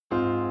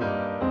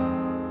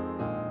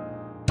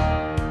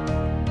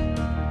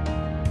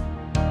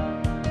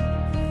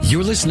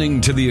You're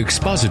listening to the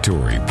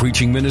expository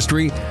preaching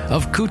ministry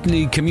of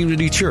Kootenai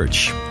Community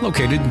Church,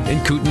 located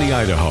in Kootenai,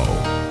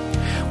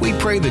 Idaho. We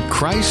pray that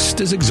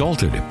Christ is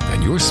exalted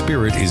and your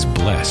spirit is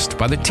blessed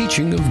by the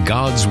teaching of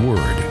God's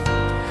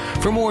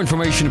Word. For more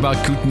information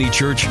about Kootenai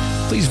Church,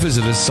 please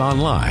visit us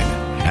online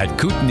at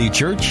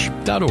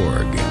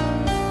kootenaichurch.org.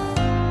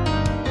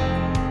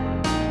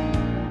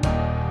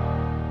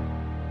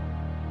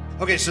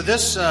 Okay, so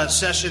this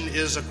session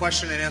is a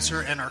question and answer,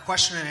 and our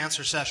question and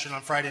answer session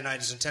on Friday night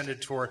is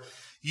intended for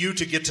you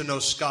to get to know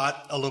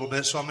Scott a little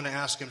bit. So I'm going to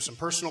ask him some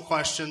personal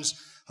questions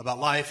about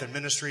life and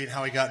ministry and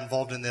how he got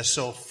involved in this.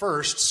 So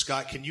first,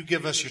 Scott, can you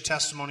give us your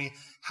testimony,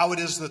 how it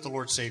is that the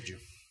Lord saved you?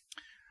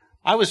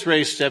 I was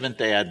raised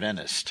Seventh-day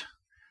Adventist.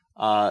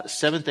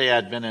 Seventh-day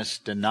Adventists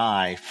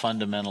deny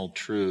fundamental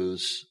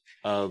truths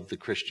of the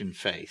Christian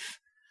faith.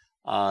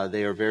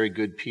 They are very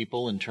good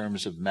people in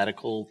terms of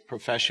medical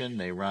profession.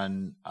 They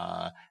run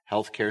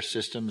healthcare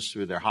systems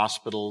through their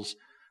hospitals.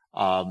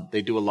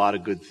 They do a lot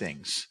of good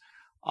things.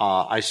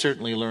 I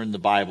certainly learned the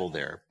Bible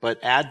there.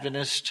 But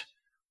Adventists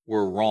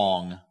were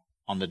wrong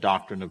on the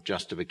doctrine of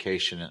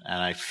justification,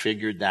 and I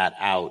figured that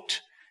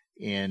out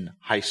in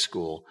high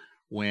school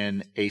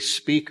when a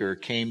speaker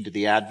came to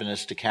the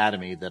Adventist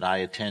Academy that I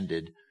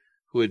attended,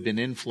 who had been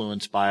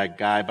influenced by a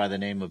guy by the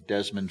name of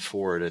Desmond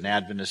Ford, an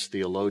Adventist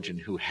theologian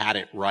who had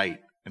it right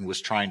and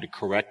was trying to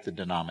correct the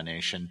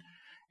denomination.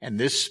 And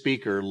this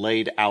speaker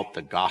laid out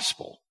the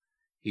gospel.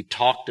 He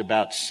talked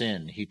about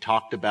sin. He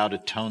talked about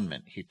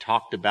atonement. He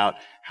talked about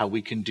how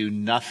we can do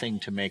nothing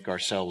to make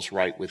ourselves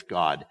right with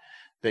God,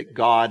 that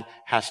God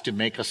has to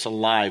make us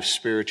alive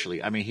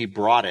spiritually. I mean, he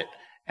brought it.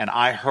 And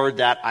I heard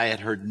that. I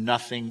had heard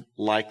nothing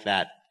like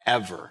that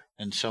ever.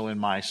 And so in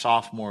my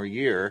sophomore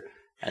year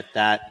at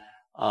that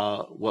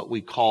what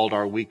we called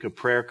our Week of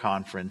Prayer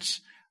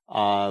conference,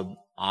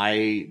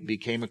 I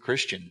became a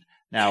Christian.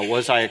 Now,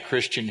 was I a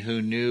Christian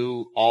who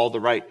knew all the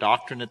right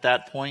doctrine at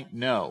that point?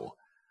 No.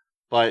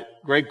 But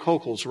Greg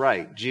Kokel's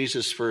right.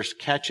 Jesus first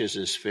catches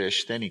his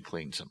fish, then he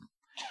cleans them.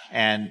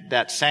 And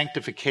that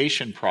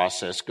sanctification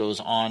process goes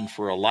on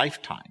for a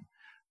lifetime.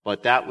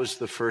 But that was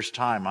the first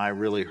time I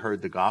really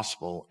heard the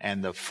gospel,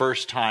 and the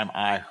first time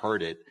I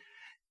heard it,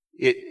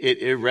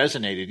 it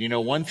resonated. You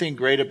know, one thing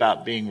great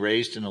about being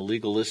raised in a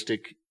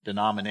legalistic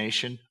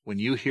denomination, when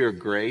you hear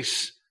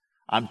grace,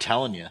 I'm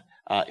telling you,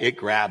 it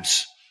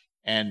grabs.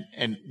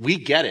 And we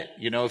get it.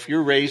 You know, if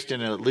you're raised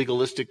in a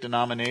legalistic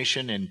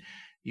denomination and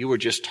you were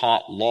just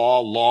taught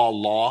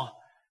law,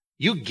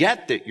 you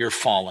get that you're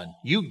fallen.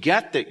 You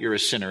get that you're a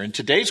sinner. In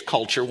today's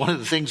culture, one of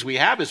the things we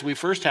have is we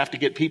first have to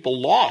get people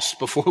lost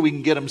before we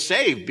can get them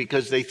saved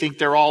because they think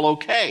they're all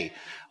okay.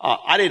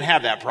 I didn't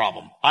have that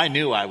problem. I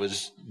knew I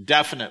was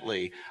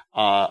definitely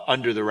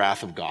under the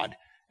wrath of God.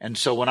 And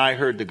so when I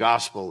heard the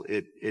gospel,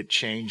 it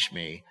changed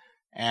me.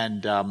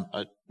 And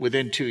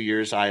within 2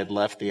 years, I had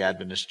left the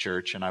Adventist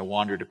church, and I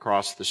wandered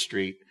across the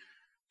street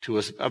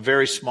to a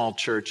very small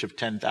church of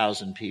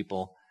 10,000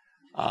 people,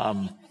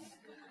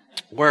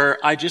 where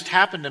I just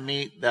happened to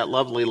meet that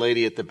lovely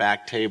lady at the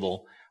back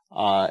table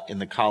in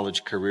the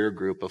college career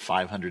group of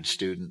 500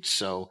 students.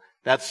 So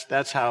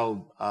that's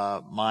how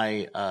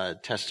my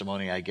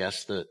testimony, I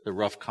guess, the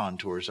rough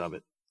contours of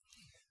it.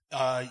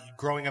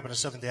 Growing up in a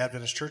Seventh-day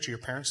Adventist church, are your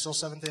parents still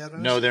Seventh-day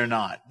Adventists? No, they're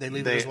not. They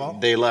leave as well?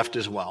 They left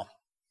as well.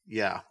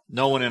 Yeah.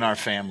 No one in our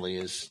family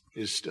is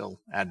still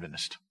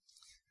Adventist.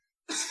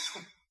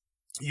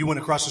 You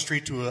went across the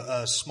street to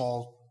a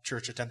small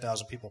church of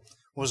 10,000 people.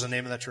 What was the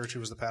name of that church?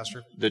 Who was the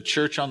pastor? The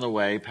Church on the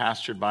Way,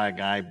 pastored by a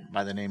guy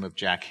by the name of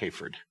Jack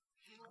Hayford.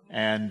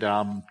 And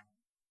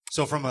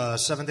so from a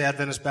Seventh-day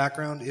Adventist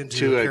background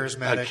into a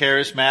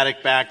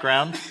charismatic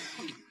background,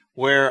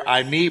 where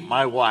I meet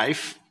my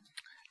wife,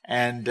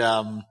 and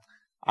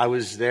I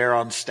was there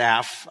on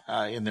staff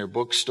in their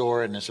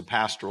bookstore and as a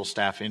pastoral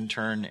staff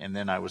intern, and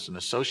then I was an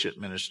associate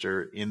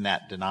minister in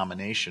that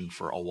denomination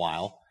for a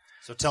while.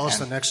 So tell us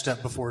the next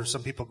step before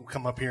some people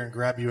come up here and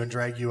grab you and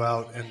drag you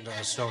out and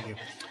stone you.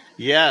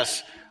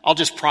 Yes, I'll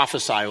just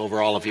prophesy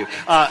over all of you.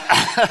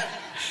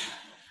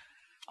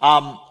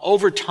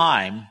 Over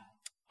time,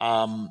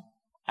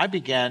 I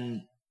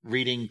began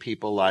reading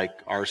people like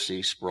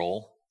R.C.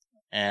 Sproul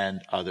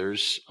and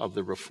others of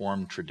the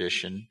Reformed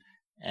tradition,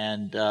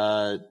 and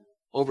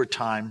over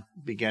time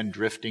began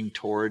drifting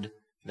toward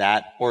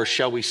that, or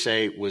shall we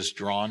say was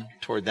drawn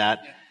toward that.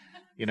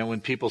 You know,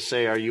 when people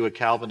say, "Are you a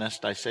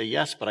Calvinist?" I say,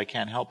 "Yes, but I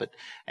can't help it."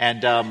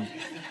 And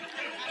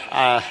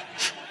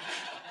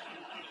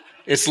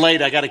it's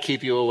late, I got to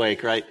keep you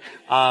awake, right?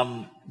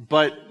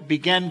 But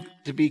began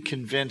to be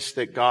convinced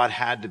that God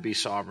had to be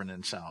sovereign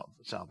in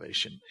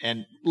salvation.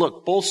 And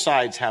look, both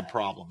sides have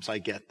problems. I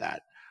get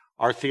that.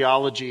 Our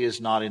theology is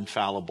not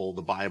infallible.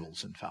 The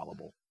Bible's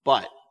infallible.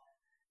 But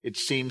it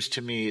seems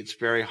to me it's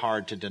very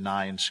hard to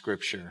deny in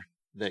Scripture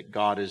that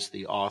God is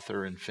the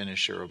author and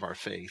finisher of our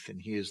faith,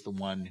 and He is the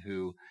one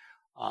who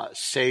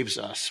saves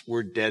us.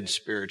 We're dead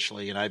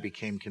spiritually, and I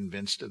became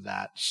convinced of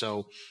that.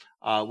 So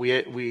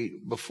we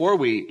before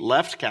we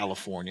left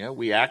California,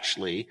 we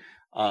actually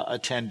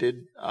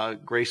attended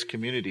Grace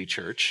Community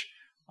Church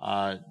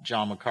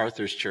John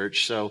MacArthur's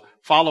church. So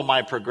follow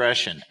my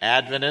progression.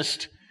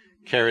 Adventist,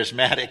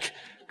 charismatic,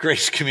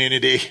 Grace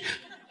Community.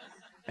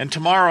 And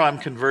tomorrow I'm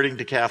converting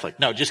to Catholic.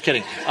 No, just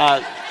kidding.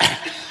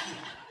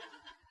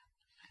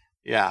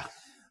 Yeah.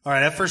 All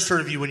right. I first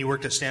heard of you when you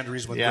worked at Stand to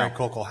Reason with Yeah. Greg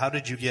Koukl. How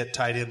did you get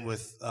tied in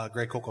with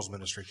Greg Koukl's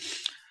ministry?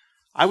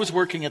 I was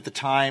working at the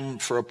time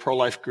for a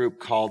pro-life group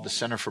called the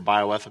Center for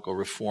Bioethical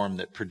Reform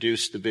that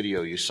produced the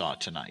video you saw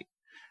tonight.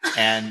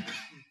 And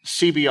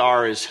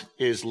CBR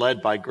is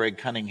led by Greg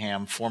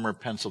Cunningham, former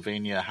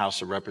Pennsylvania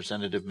House of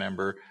Representative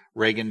member,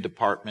 Reagan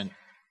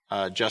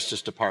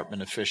Justice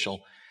Department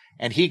official.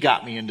 And he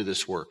got me into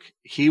this work.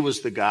 He was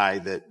the guy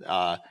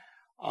that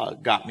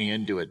got me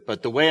into it.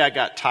 But the way I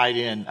got tied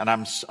in, and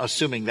I'm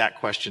assuming that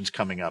question's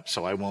coming up,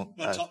 so I won't.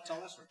 No,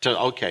 tell us.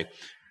 Okay.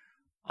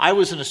 I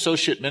was an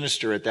associate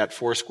minister at that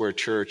Foursquare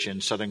church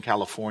in Southern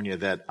California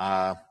that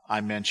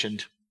I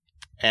mentioned.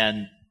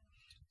 And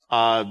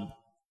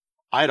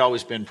I'd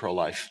always been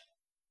pro-life,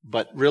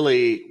 but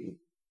really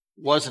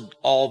wasn't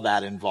all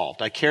that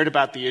involved. I cared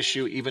about the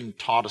issue, even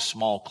taught a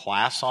small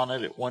class on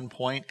it at one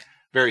point,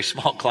 very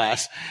small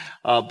class,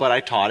 but I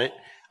taught it.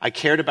 I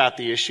cared about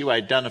the issue.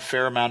 I'd done a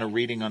fair amount of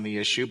reading on the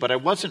issue, but I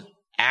wasn't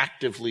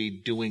actively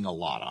doing a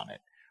lot on it.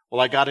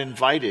 Well, I got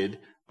invited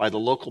by the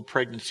local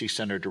pregnancy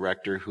center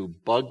director who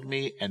bugged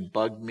me,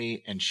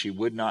 and she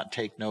would not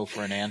take no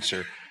for an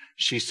answer.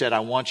 She said,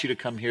 I want you to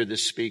come hear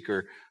this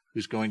speaker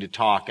who's going to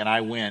talk. And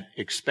I went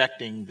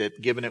expecting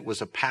that given it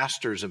was a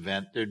pastor's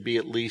event, there'd be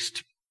at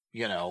least,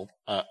 a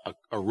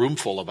room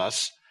full of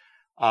us.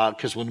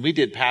 Because when we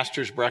did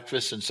pastor's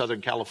breakfast in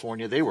Southern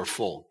California, they were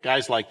full.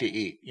 Guys like to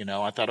eat,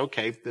 I thought,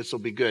 okay, this will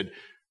be good.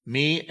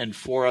 Me and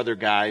 4 other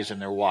guys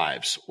and their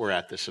wives were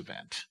at this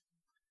event.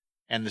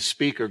 And the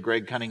speaker,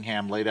 Greg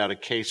Cunningham, laid out a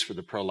case for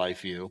the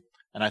pro-life view.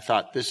 And I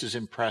thought, this is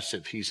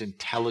impressive. He's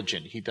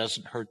intelligent. He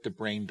doesn't hurt the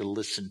brain to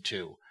listen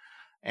to.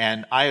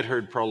 And I had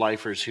heard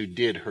pro-lifers who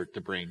did hurt the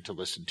brain to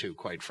listen to,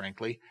 quite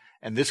frankly.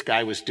 And this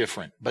guy was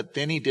different. But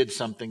then he did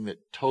something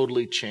that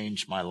totally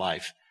changed my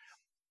life.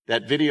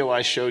 That video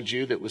I showed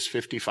you that was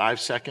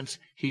 55 seconds,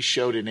 he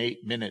showed an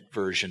 8-minute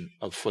version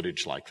of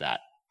footage like that.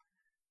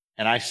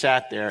 And I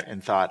sat there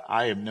and thought,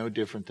 I am no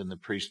different than the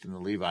priest and the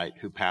Levite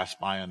who passed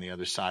by on the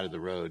other side of the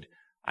road.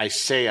 I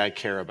say I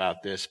care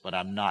about this, but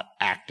I'm not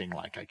acting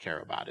like I care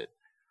about it.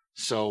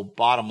 So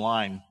bottom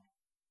line,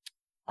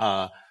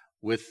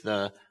 with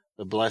the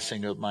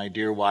blessing of my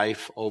dear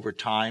wife over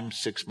time,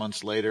 6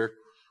 months later,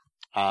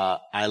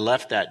 I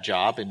left that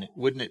job. And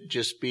wouldn't it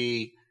just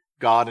be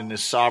God in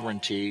His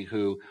sovereignty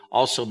who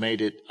also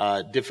made it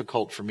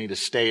difficult for me to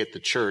stay at the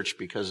church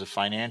because of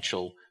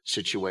financial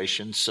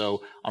situations.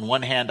 So on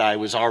one hand, I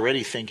was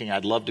already thinking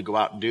I'd love to go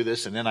out and do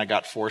this, and then I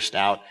got forced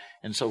out.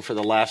 And so for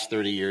the last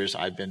 30 years,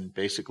 I've been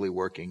basically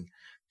working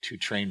to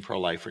train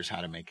pro-lifers how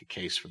to make a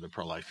case for the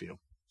pro-life view.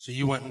 So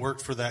you went and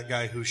worked for that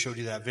guy who showed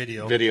you that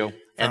video.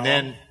 And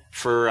then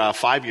for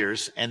 5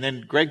 years. And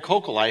then Greg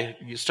Koukl,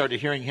 you started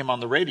hearing him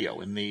on the radio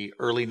in the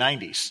early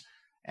 90s.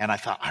 And I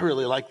thought, I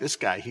really like this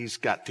guy. He's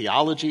got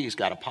theology. He's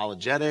got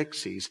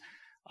apologetics. And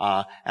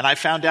I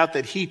found out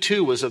that he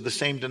too was of the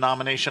same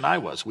denomination I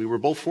was. We were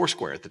both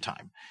Foursquare at the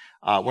time.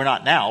 We're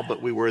not now,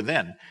 but we were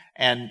then.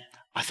 And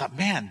I thought,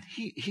 man,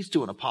 he's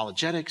doing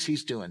apologetics.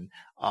 He's doing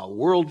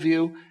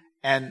worldview.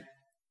 And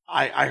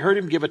I heard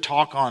him give a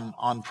talk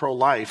on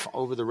pro-life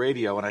over the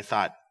radio. And I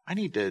thought, I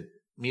need to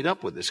meet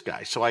up with this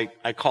guy. So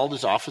I called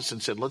his office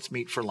and said, let's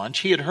meet for lunch.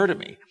 He had heard of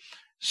me.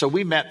 So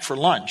we met for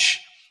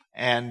lunch.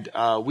 And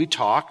we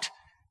talked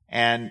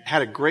and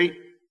had a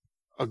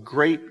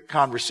great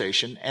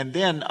conversation. And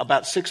then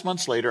about 6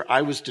 months later,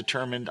 I was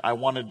determined I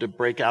wanted to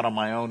break out on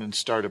my own and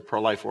start a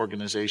pro-life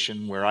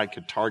organization where I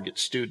could target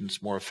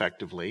students more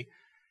effectively.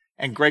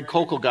 And Greg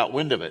Koukl got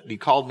wind of it. He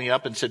called me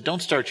up and said,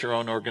 don't start your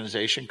own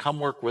organization. Come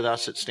work with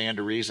us at Stand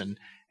to Reason,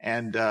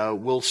 and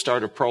we'll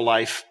start a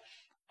pro-life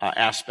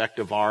aspect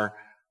of our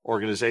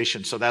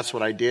organization. So that's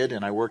what I did.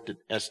 And I worked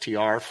at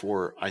STR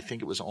for, I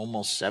think it was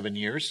almost 7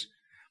 years.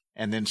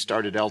 And then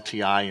started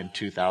LTI in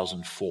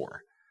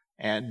 2004.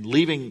 And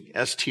leaving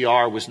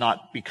STR was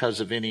not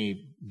because of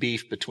any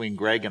beef between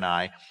Greg and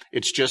I.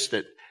 It's just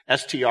that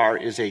STR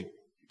is a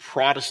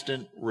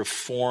Protestant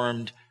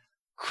Reformed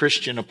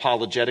Christian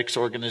apologetics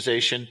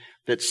organization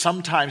that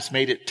sometimes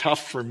made it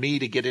tough for me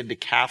to get into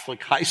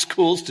Catholic high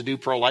schools to do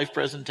pro-life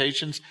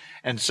presentations.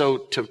 And so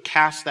to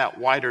cast that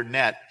wider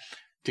net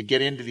to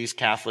get into these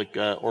Catholic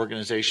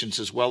organizations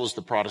as well as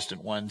the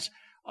Protestant ones,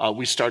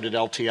 we started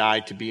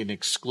LTI to be an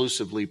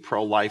exclusively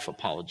pro-life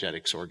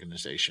apologetics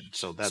organization.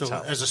 So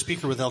as a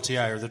speaker with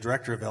LTI or the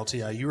director of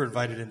LTI, you were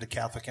invited into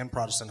Catholic and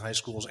Protestant high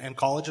schools and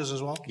colleges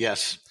as well?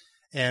 Yes.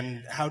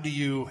 And how do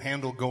you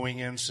handle going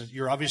in? So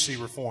you're obviously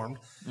Reformed.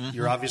 Mm-hmm.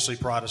 You're obviously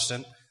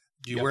Protestant.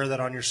 Do you wear that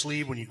on your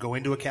sleeve when you go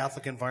into a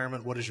Catholic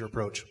environment? What is your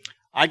approach?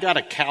 I got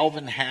a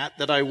Calvin hat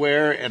that I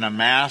wear and a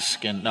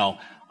mask. And no.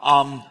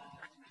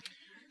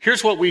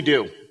 Here's what we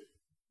do.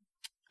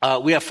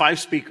 We have 5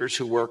 speakers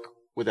who work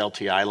with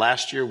LTI.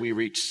 Last year, we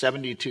reached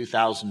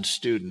 72,000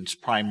 students,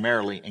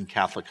 primarily in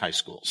Catholic high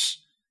schools.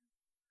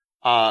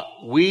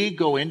 We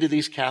go into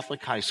these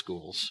Catholic high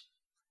schools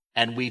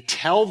and we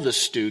tell the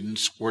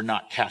students we're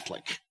not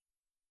Catholic.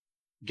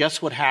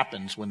 Guess what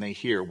happens when they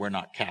hear we're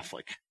not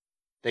Catholic?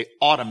 They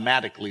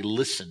automatically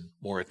listen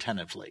more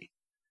attentively.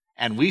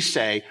 And we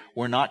say,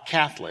 we're not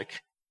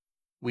Catholic.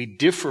 We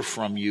differ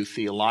from you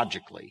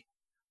theologically,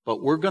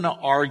 but we're going to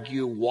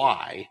argue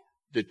why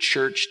the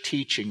church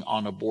teaching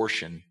on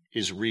abortion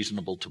is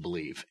reasonable to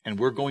believe. And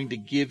we're going to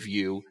give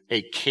you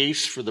a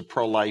case for the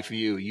pro-life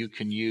view you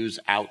can use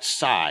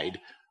outside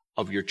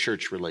of your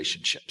church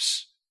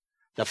relationships.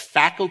 The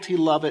faculty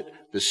love it.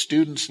 The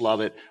students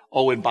love it.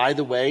 Oh, and by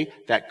the way,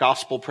 that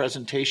gospel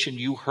presentation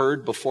you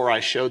heard before I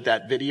showed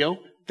that video,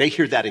 they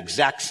hear that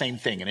exact same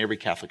thing in every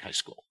Catholic high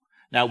school.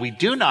 Now, we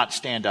do not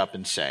stand up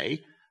and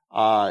say,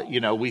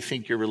 we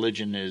think your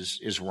religion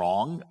is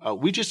wrong.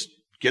 We just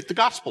get the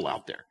gospel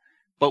out there.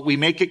 But we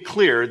make it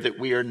clear that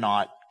we are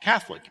not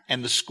Catholic,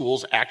 and the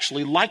schools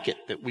actually like it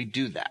that we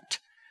do that.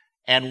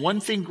 And one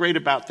thing great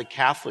about the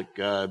Catholic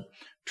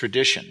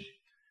tradition,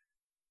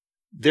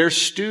 their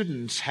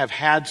students have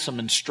had some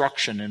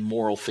instruction in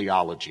moral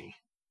theology,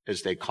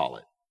 as they call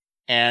it.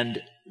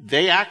 And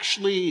they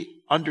actually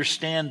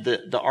understand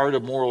the art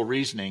of moral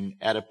reasoning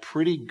at a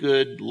pretty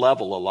good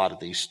level, a lot of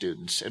these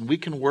students. And we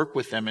can work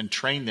with them and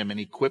train them and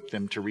equip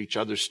them to reach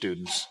other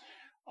students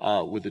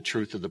with the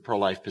truth of the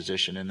pro-life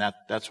position. And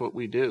that's what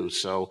we do.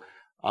 So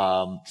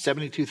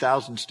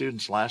 72,000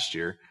 students last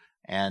year,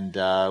 and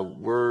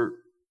we're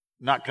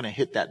not going to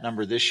hit that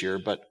number this year,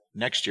 but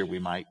next year we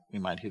might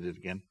hit it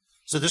again.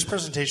 So this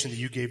presentation that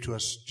you gave to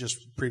us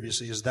just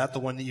previously, is that the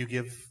one that you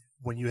give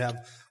when you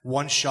have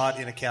one shot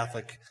in a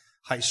Catholic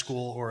high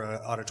school or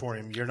an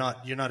auditorium? You're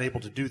not able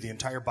to do the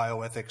entire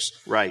bioethics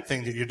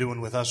thing that you're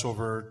doing with us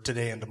over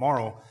today and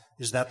tomorrow.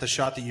 Is that the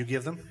shot that you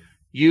give them?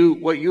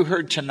 What you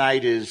heard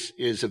tonight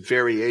is a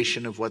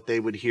variation of what they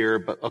would hear,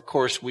 but of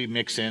course we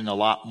mix in a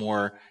lot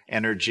more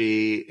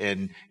energy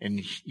and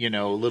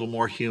a little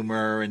more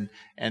humor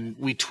and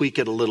we tweak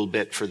it a little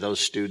bit for those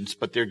students,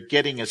 but they're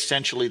getting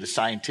essentially the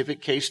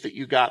scientific case that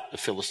you got, the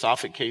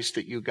philosophic case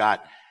that you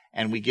got,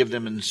 and we give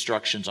them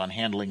instructions on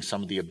handling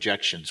some of the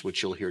objections,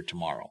 which you'll hear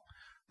tomorrow.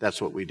 That's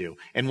what we do.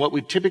 And what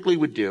we typically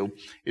would do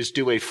is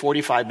do a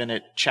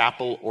 45-minute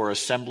chapel or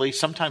assembly.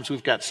 Sometimes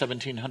we've got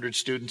 1,700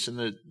 students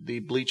in the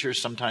bleachers.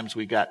 Sometimes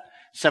we got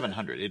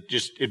 700.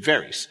 It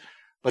varies.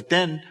 But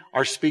then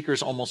our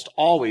speakers almost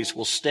always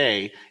will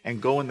stay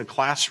and go in the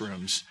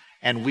classrooms,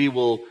 and we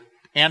will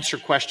answer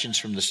questions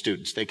from the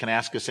students. They can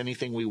ask us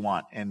anything we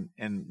want,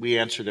 and we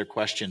answer their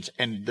questions.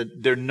 And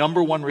their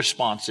number one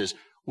response is,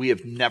 we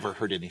have never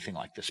heard anything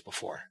like this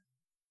before.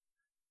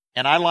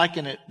 And I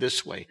liken it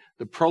this way.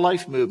 The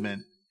pro-life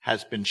movement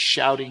has been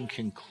shouting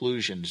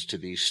conclusions to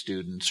these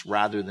students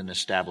rather than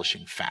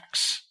establishing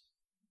facts.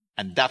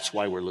 And that's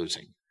why we're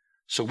losing.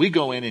 So we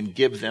go in and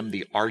give them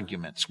the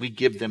arguments. We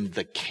give them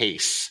the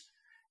case.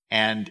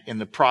 And in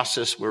the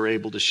process, we're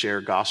able to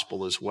share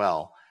gospel as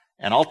well.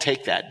 And I'll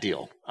take that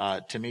deal.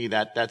 To me,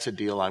 that's a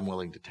deal I'm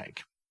willing to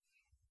take.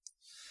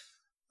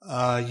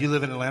 You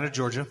live in Atlanta,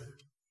 Georgia.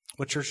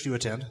 What church do you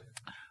attend?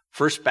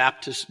 First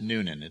Baptist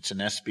Noonan. It's an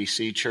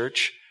SBC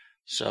church.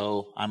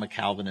 So I'm a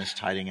Calvinist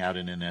hiding out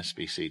in an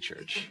SBC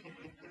church.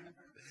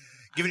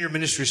 Given your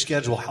ministry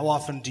schedule, how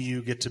often do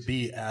you get to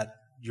be at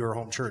your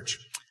home church?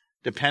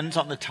 Depends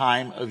on the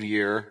time of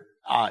year.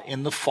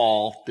 In the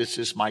fall, this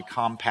is my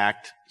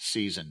compact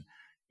season.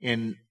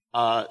 In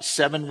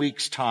 7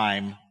 weeks'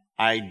 time,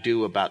 I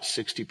do about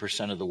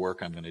 60% of the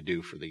work I'm going to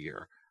do for the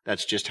year.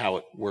 That's just how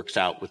it works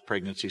out with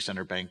pregnancy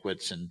center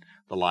banquets and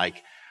the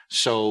like.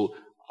 So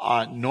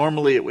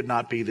normally it would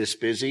not be this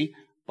busy,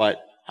 but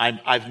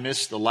I've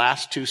missed the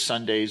last 2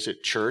 Sundays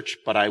at church,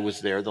 but I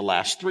was there the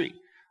last 3,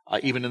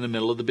 even in the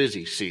middle of the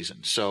busy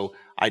season. So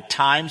at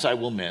times I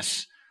will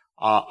miss.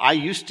 I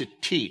used to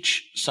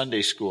teach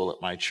Sunday school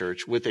at my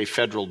church with a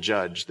federal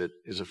judge that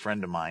is a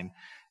friend of mine,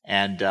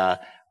 and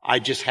I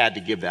just had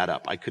to give that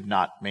up. I could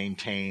not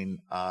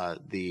maintain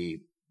the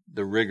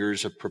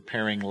rigors of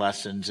preparing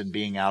lessons and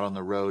being out on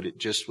the road. It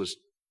just was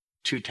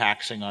too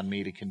taxing on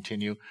me to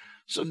continue.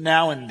 So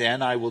now and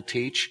then I will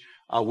teach.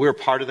 We're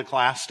part of the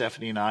class.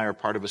 Stephanie and I are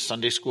part of a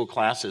Sunday school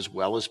class as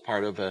well as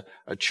part of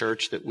a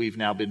church that we've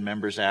now been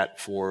members at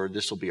for,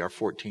 this will be our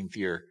 14th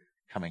year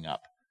coming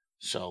up.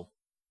 So.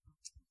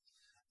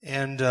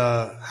 And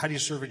how do you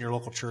serve in your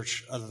local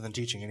church other than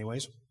teaching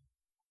anyways?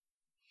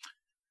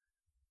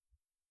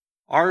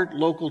 Our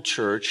local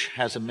church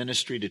has a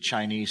ministry to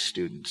Chinese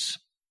students.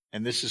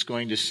 And this is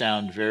going to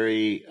sound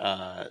very,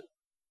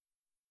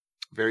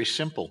 very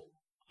simple.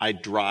 I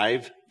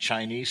drive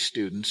Chinese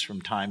students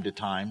from time to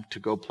time to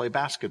go play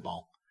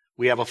basketball.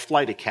 We have a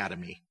flight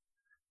academy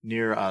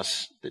near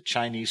us that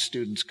Chinese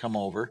students come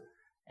over,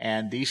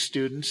 and these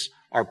students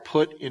are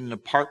put in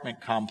apartment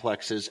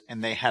complexes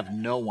and they have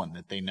no one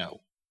that they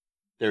know.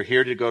 They're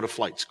here to go to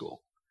flight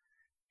school.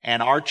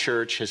 And our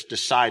church has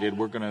decided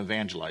we're going to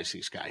evangelize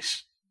these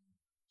guys.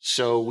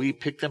 So we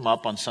pick them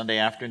up on Sunday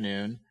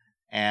afternoon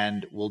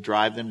and we'll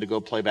drive them to go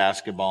play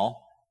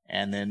basketball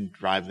and then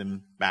drive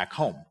them back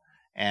home.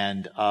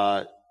 And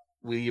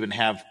we even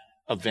have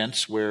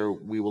events where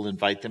we will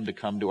invite them to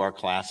come to our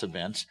class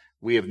events.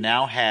 We have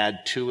now had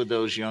 2 of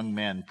those young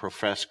men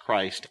profess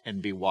Christ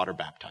and be water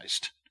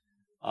baptized.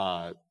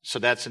 So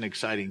that's an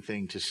exciting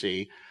thing to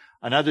see.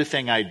 Another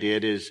thing I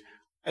did is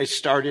I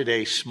started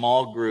a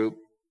small group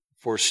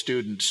for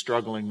students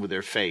struggling with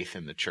their faith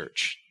in the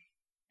church.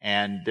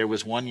 And there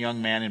was one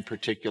young man in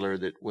particular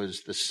that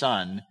was the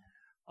son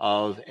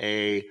of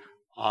a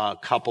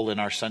couple in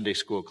our Sunday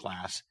school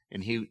class,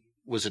 and he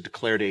was a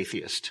declared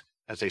atheist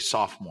as a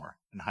sophomore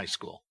in high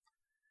school.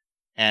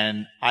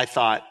 And I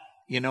thought,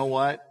 you know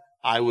what?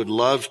 I would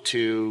love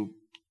to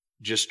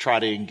just try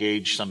to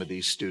engage some of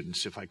these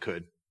students if I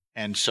could.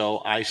 And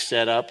so I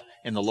set up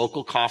in the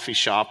local coffee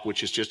shop,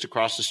 which is just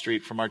across the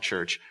street from our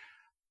church.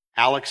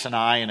 Alex and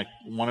I and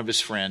one of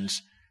his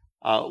friends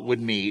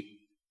would meet,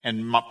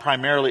 and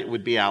primarily it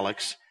would be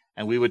Alex,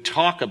 and we would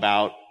talk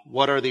about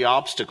what are the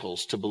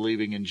obstacles to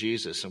believing in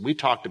Jesus. And we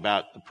talked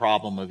about the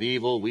problem of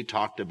evil. We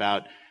talked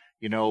about,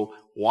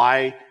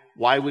 why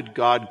would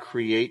God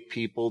create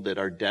people that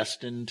are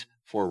destined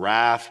for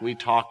wrath? We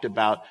talked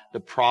about the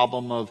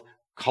problem of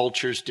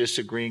cultures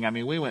disagreeing. I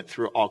mean, we went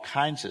through all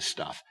kinds of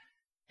stuff.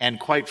 And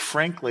quite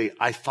frankly,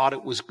 I thought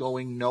it was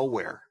going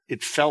nowhere.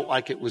 It felt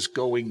like it was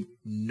going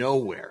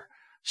nowhere.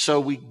 So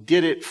we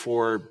did it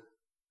for,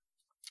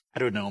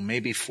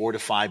 maybe 4 to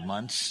 5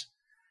 months.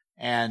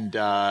 And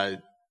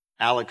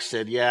Alex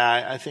said,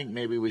 I think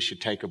maybe we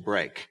should take a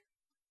break.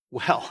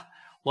 Well,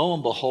 lo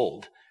and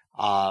behold,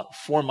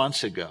 4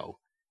 months ago,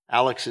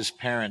 Alex's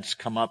parents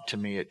come up to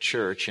me at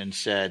church and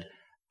said,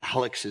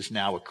 Alex is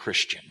now a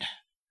Christian.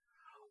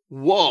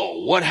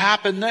 Whoa, what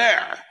happened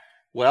there?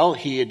 Well,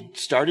 he had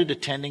started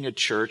attending a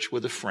church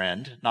with a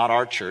friend, not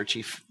our church.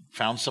 He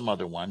found some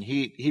other one.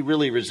 He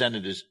really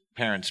resented his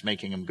parents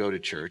making him go to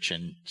church.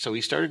 And so he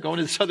started going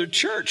to this other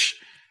church,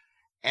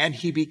 and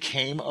he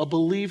became a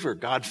believer.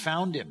 God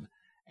found him.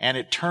 And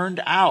it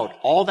turned out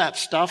all that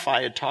stuff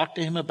I had talked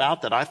to him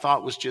about that I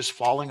thought was just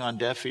falling on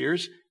deaf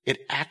ears, it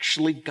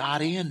actually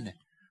got in.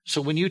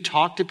 So when you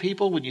talk to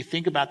people, when you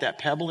think about that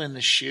pebble in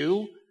the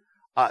shoe,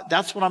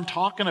 that's what I'm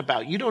talking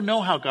about. You don't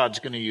know how God's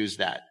going to use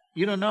that.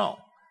 You don't know.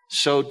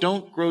 So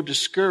don't grow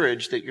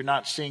discouraged that you're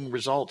not seeing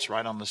results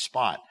right on the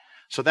spot.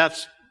 So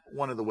that's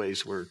one of the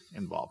ways we're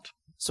involved.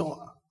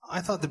 So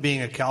I thought that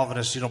being a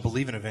Calvinist, you don't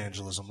believe in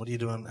evangelism. What are you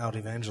doing out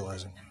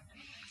evangelizing?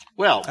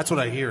 Well, that's what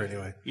I hear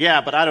anyway.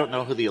 Yeah, but I don't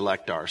know who the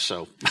elect are,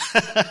 so.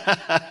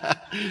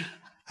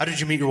 How did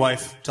you meet your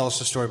wife? Tell us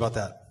a story about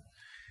that.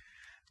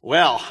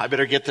 Well, I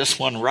better get this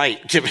one right.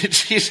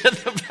 She's in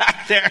the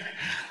back there.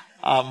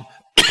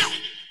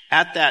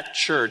 At that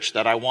church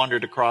that I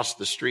wandered across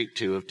the street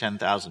to of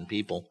 10,000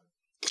 people,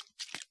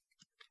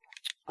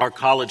 our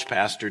college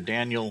pastor,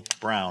 Daniel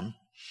Brown,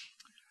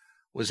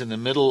 was in the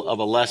middle of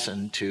a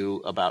lesson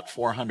to about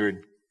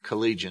 400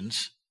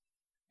 collegians.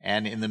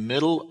 And in the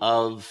middle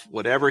of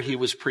whatever he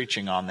was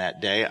preaching on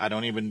that day,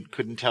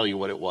 couldn't tell you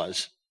what it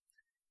was.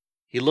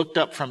 He looked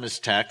up from his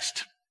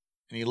text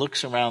and he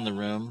looks around the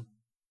room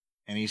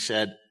and he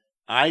said,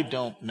 I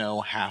don't know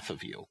half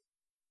of you.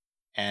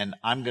 And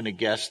I'm going to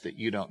guess that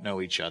you don't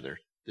know each other.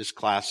 This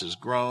class is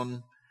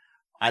grown.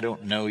 I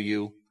don't know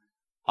you.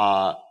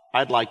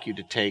 I'd like you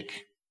to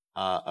take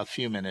a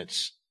few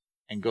minutes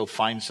and go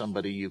find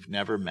somebody you've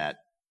never met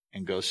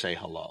and go say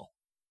hello.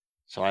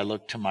 So I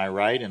looked to my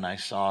right and I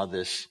saw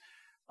this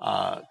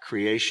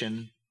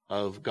creation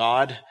of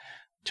God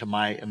to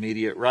my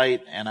immediate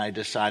right, and I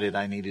decided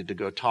I needed to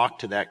go talk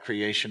to that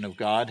creation of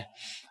God.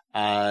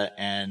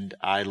 And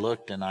I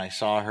looked and I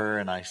saw her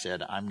and I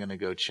said, I'm going to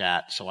go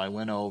chat. So I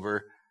went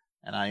over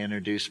and I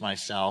introduced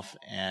myself,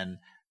 and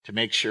to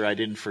make sure I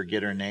didn't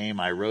forget her name,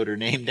 I wrote her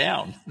name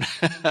down.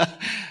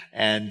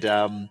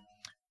 And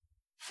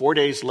 4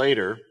 days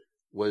later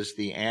was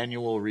the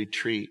annual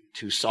retreat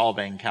to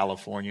Solvang,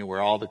 California,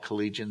 where all the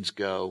collegians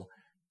go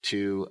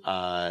to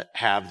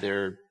have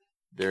their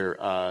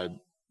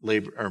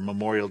labor or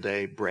Memorial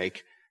Day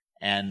break.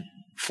 And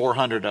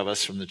 400 of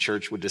us from the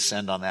church would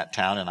descend on that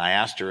town. And I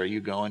asked her, are you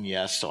going?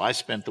 Yes. So I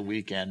spent the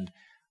weekend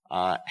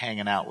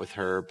hanging out with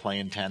her,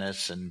 playing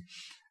tennis. And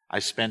I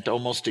spent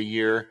almost a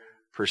year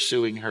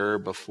pursuing her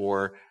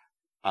before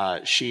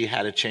she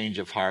had a change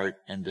of heart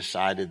and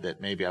decided that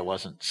maybe I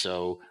wasn't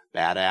so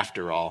bad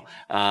after all.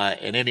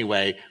 And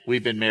anyway,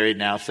 we've been married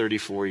now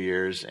 34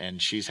 years,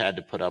 and she's had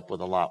to put up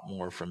with a lot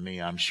more from me,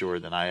 I'm sure,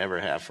 than I ever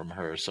have from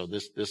her. So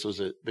this was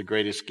the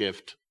greatest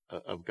gift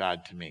of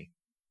God to me.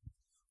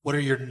 What are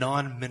your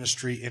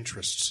non-ministry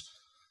interests?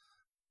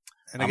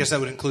 And I guess that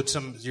would include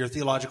some of your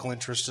theological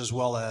interests as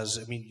well as,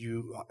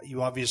 you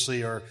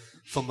obviously are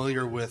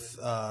familiar with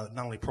not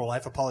only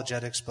pro-life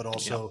apologetics, but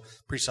also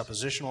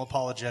presuppositional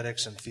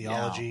apologetics and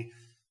theology. Yeah.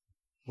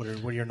 What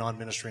are your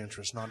non-ministry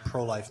interests,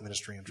 non-pro-life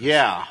ministry interests?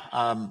 Yeah,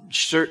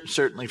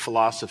 certainly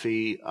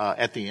philosophy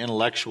at the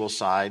intellectual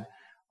side.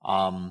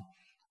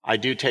 I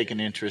do take an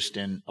interest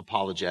in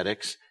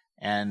apologetics.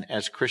 And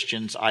as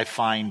Christians,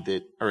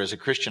 as a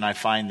Christian, I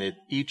find that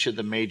each of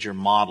the major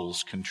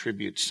models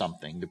contributes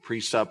something. The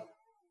precept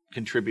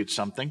contributes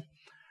something.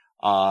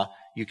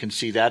 You can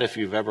see that if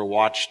you've ever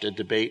watched a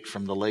debate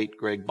from the late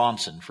Greg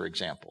Bahnsen, for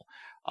example.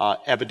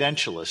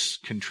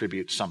 Evidentialists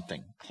contribute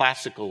something.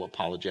 Classical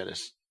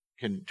apologetists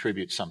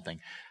contribute something.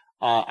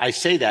 I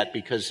say that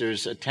because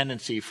there's a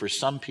tendency for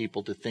some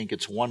people to think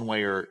it's one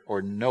way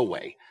or no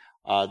way.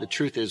 The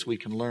truth is we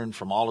can learn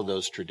from all of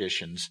those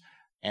traditions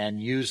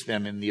and use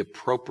them in the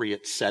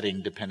appropriate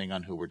setting depending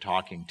on who we're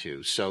talking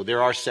to. So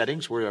there are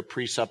settings where a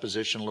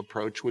presuppositional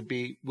approach would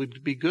be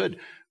good.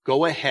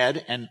 Go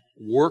ahead and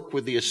work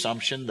with the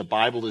assumption the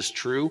Bible is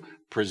true.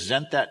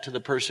 Present that to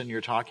the person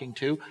you're talking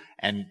to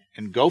and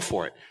go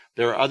for it.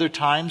 There are other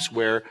times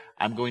where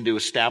I'm going to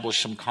establish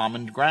some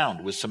common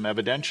ground with some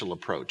evidential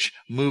approach,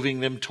 moving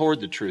them toward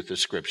the truth of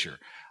Scripture.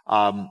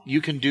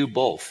 You can do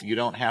both. You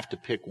don't have to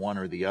pick one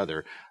or the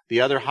other.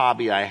 The other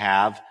hobby I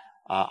have,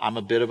 I'm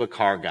a bit of a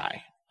car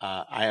guy.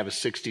 I have a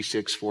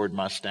 66 Ford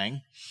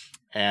Mustang,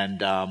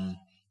 and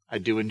I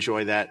do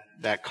enjoy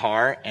that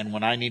car. And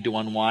when I need to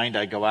unwind,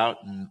 I go out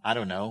and, I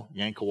don't know,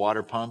 yank a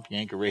water pump,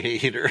 yank a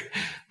radiator,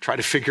 try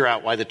to figure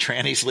out why the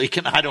tranny's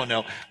leaking. I don't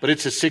know. But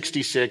it's a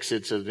 66.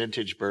 It's a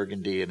vintage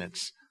Burgundy, and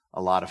it's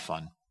a lot of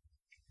fun.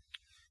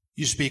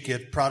 You speak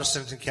at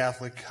Protestant and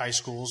Catholic high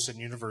schools and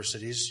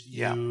universities.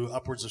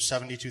 Upwards of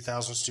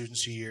 72,000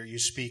 students a year. You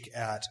speak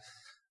at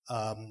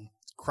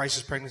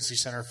Crisis Pregnancy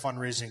Center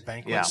fundraising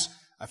banquets. Yeah.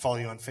 I follow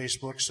you on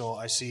Facebook, so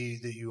I see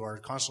that you are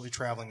constantly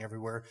traveling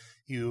everywhere.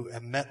 You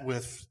have met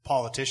with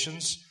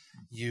politicians.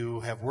 You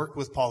have worked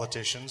with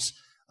politicians.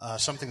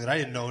 Something that I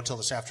didn't know until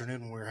this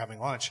afternoon when we were having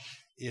lunch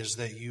is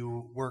that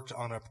you worked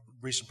on a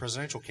recent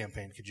presidential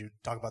campaign. Could you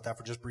talk about that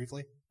for just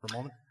briefly, for a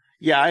moment?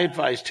 Yeah, I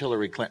advised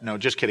Hillary Clinton. No,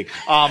 just kidding.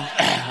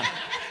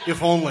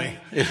 If only.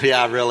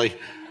 Yeah, really.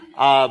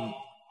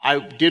 I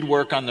did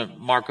work on the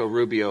Marco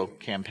Rubio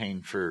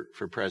campaign for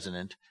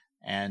president,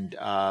 and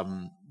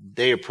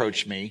they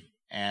approached me.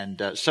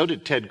 And so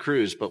did Ted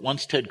Cruz. But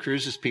once Ted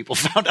Cruz's people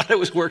found out I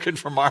was working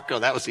for Marco,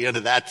 that was the end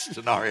of that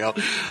scenario.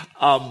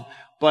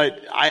 But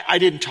I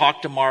didn't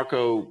talk to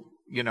Marco,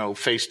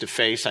 face to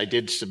face. I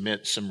did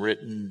submit some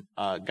written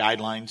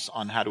guidelines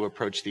on how to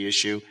approach the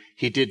issue.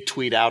 He did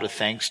tweet out a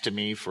thanks to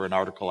me for an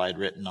article I had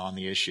written on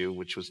the issue,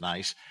 which was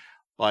nice.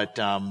 But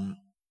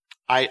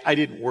I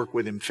didn't work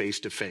with him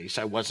face to face.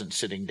 I wasn't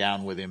sitting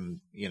down with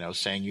him,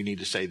 saying you need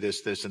to say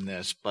this, this, and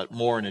this, but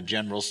more in a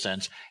general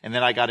sense. And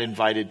then I got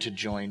invited to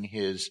join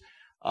his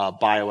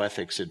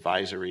bioethics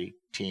advisory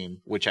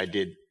team, which I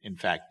did in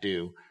fact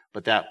do.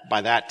 But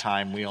by that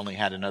time, we only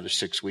had another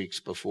 6 weeks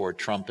before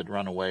Trump had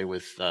run away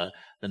with the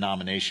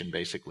nomination,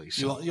 basically.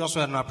 So, you also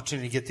had an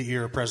opportunity to get the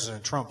ear of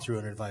President Trump through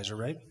an advisor,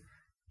 right?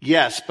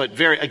 Yes, but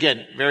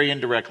very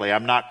indirectly.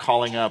 I'm not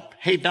calling up,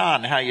 hey,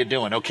 Don, how you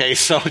doing? Okay,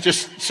 so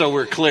just so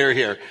we're clear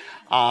here.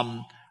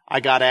 I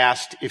got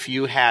asked if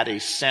you had a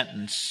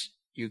sentence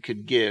you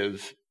could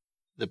give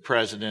the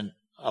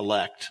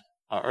president-elect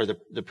or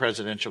the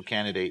presidential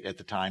candidate at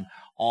the time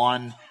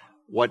on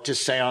what to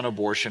say on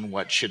abortion,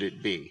 what should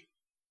it be?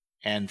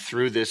 And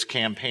through this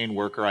campaign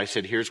worker, I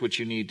said, here's what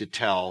you need to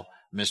tell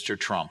Mr.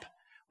 Trump.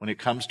 When it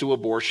comes to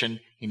abortion,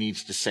 he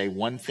needs to say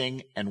one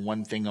thing and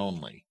one thing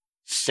only.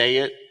 Say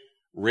it,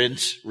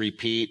 rinse,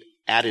 repeat,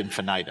 ad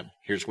infinitum.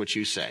 Here's what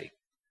you say.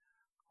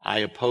 I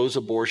oppose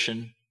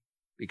abortion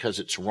because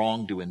it's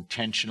wrong to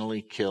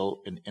intentionally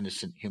kill an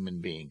innocent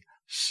human being.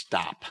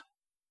 Stop.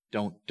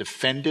 Don't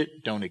defend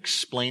it. Don't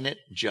explain it.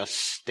 Just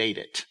state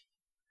it.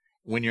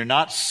 When you're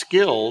not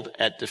skilled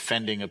at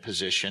defending a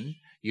position,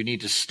 you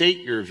need to state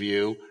your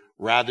view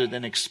rather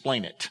than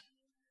explain it.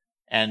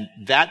 And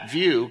that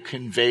view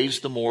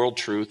conveys the moral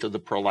truth of the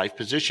pro-life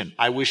position.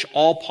 I wish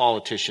all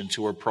politicians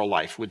who are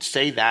pro-life would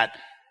say that,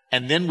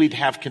 and then we'd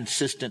have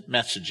consistent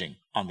messaging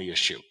on the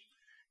issue.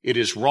 It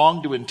is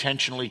wrong to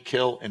intentionally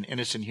kill an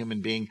innocent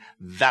human being.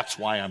 That's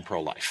why I'm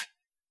pro-life.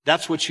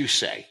 That's what you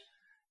say.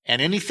 And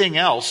anything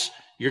else,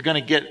 you're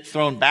going to get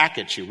thrown back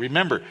at you.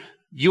 Remember,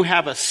 you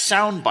have a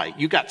soundbite.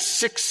 You got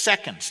 6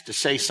 seconds to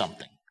say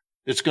something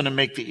that's going to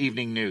make the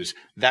evening news.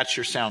 That's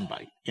your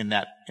soundbite in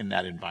that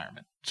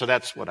environment. So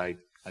that's what I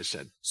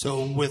said.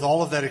 So with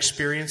all of that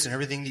experience and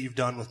everything that you've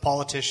done with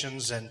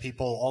politicians and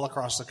people all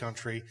across the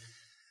country,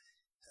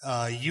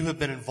 you have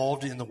been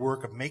involved in the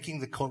work of making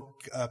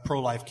the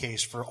pro-life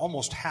case for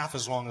almost half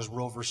as long as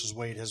Roe versus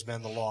Wade has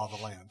been the law of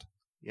the land.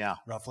 Yeah.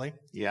 Roughly?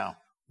 Yeah.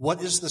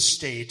 What is the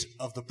state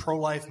of the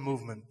pro-life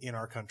movement in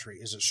our country?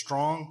 Is it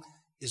strong?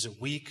 Is it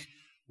weak?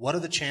 What are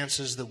the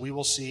chances that we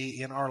will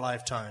see in our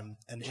lifetime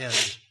an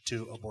end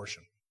to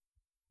abortion?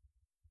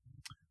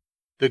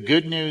 The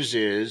good news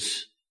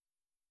is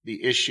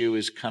the issue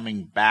is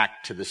coming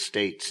back to the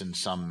states in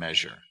some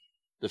measure.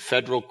 The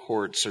federal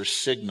courts are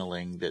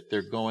signaling that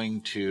they're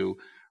going to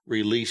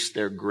release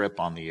their grip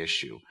on the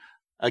issue.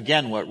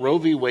 Again, what Roe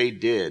v. Wade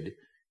did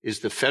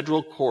is the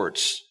federal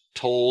courts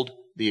told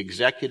the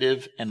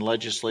executive and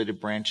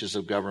legislative branches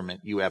of government,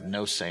 you have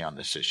no say on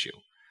this issue.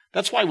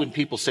 That's why when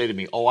people say to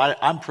me,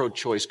 I'm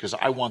pro-choice because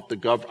I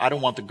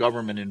don't want the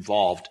government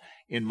involved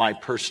in my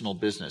personal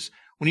business.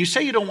 When you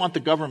say you don't want the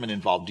government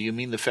involved, do you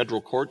mean the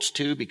federal courts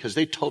too? Because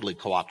they totally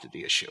co-opted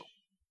the issue.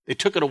 They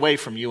took it away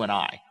from you and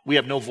I. We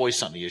have no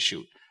voice on the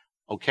issue.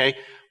 Okay?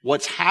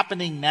 What's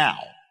happening now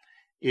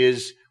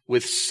is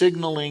with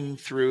signaling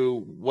through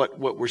what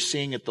we're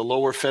seeing at the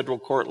lower federal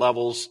court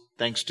levels,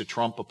 thanks to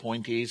Trump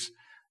appointees,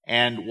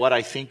 and what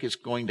I think is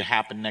going to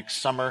happen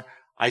next summer.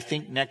 I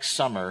think next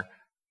summer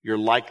you're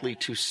likely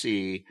to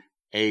see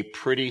a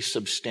pretty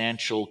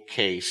substantial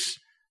case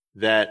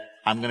that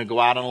I'm going to go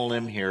out on a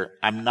limb here.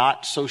 I'm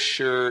not so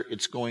sure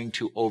it's going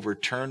to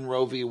overturn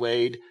Roe v.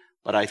 Wade,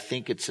 but I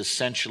think it's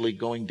essentially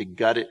going to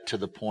gut it to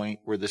the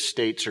point where the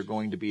states are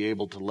going to be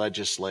able to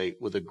legislate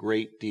with a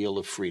great deal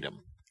of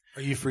freedom.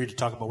 Are you free to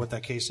talk about what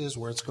that case is,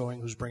 where it's going,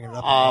 who's bringing it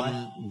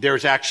up?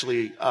 There's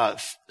actually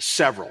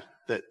several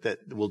that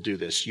will do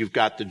this. You've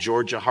got the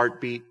Georgia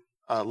heartbeat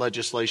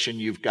legislation.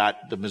 You've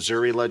got the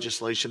Missouri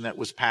legislation that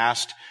was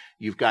passed.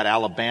 You've got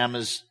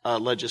Alabama's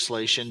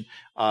legislation,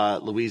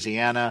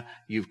 Louisiana.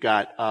 You've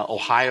got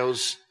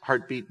Ohio's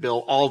heartbeat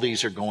bill. All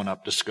these are going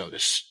up to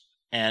SCOTUS.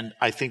 And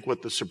I think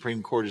what the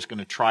Supreme Court is going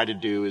to try to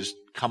do is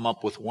come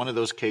up with one of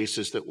those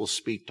cases that will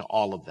speak to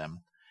all of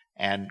them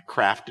and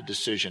craft a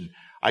decision.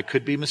 I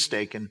could be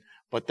mistaken,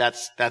 but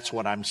that's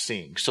what I'm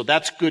seeing. So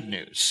that's good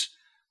news.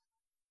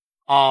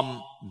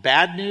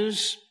 Bad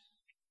news,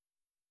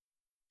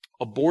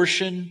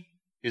 abortion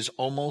is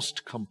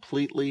almost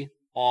completely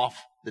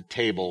off the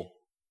table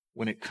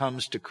when it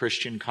comes to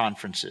Christian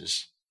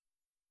conferences.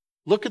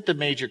 Look at the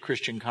major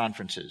Christian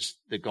conferences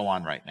that go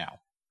on right now.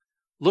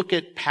 Look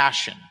at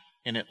Passion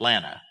in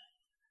Atlanta.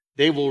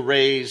 They will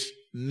raise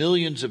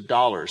millions of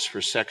dollars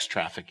for sex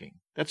trafficking.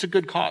 That's a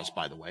good cause,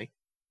 by the way.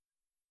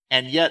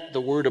 And yet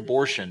the word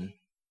abortion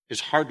is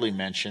hardly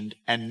mentioned,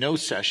 and no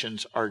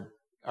sessions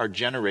are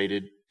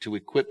generated to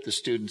equip the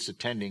students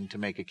attending to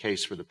make a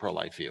case for the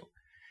pro-life view.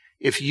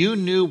 If you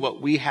knew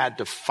what we had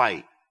to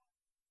fight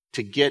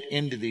to get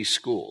into these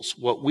schools,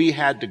 what we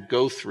had to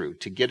go through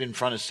to get in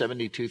front of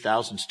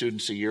 72,000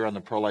 students a year on the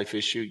pro-life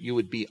issue, you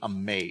would be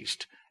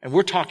amazed. And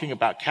we're talking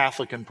about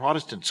Catholic and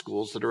Protestant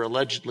schools that are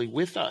allegedly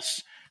with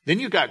us. Then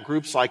you've got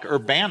groups like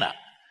Urbana,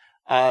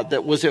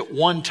 that was at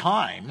one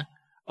time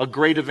a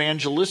great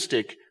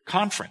evangelistic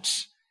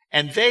conference.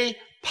 And they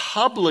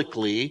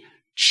publicly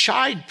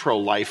chide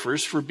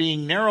pro-lifers for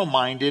being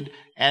narrow-minded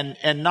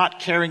and not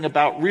caring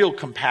about real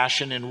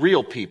compassion in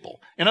real people.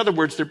 In other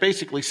words, they're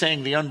basically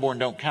saying the unborn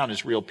don't count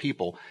as real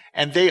people.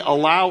 And they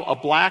allow a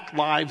Black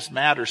Lives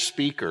Matter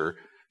speaker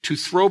to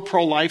throw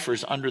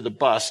pro-lifers under the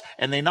bus,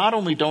 and they not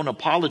only don't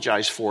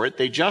apologize for it,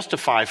 they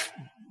justify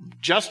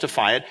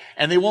it,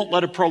 and they won't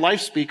let a pro-life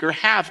speaker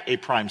have a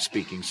prime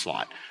speaking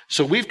slot.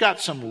 So we've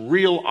got some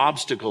real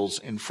obstacles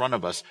in front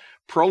of us.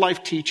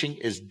 Pro-life teaching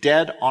is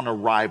dead on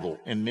arrival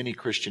in many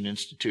Christian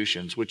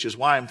institutions, which is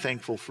why I'm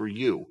thankful for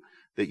you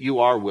that you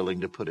are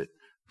willing to put it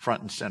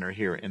front and center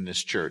here in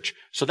this church.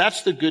 So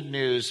that's the good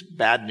news,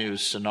 bad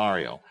news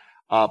scenario.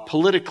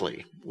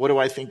 Politically, what do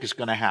I think is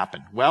going to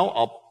happen?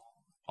 Well,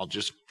 I'll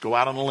just go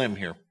out on a limb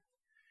here.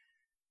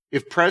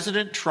 If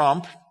President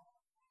Trump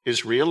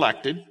is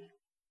reelected,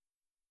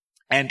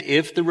 and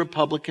if the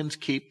Republicans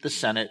keep the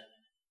Senate,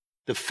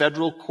 the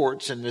federal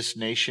courts in this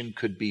nation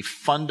could be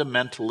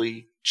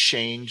fundamentally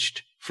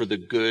changed for the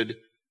good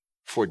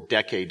for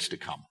decades to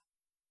come.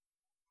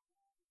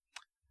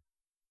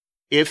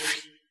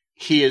 If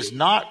he is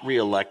not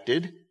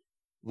reelected,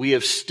 we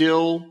have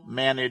still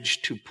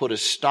managed to put a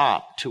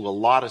stop to a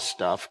lot of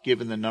stuff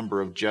given the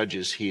number of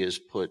judges he has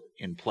put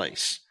in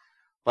place.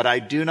 But I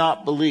do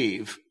not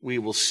believe we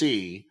will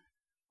see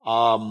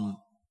Roe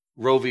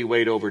v.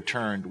 Wade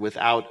overturned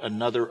without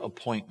another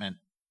appointment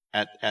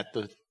at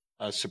the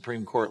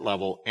Supreme Court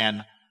level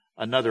and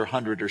another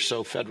 100 or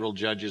so federal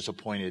judges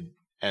appointed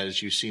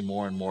as you see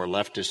more and more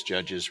leftist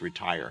judges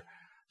retire.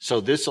 So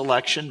this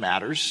election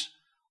matters.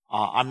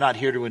 I'm not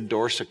here to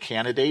endorse a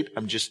candidate.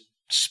 I'm just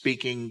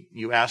speaking.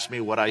 You asked me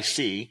what I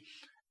see.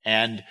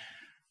 And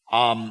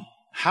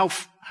how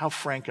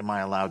frank am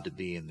I allowed to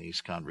be in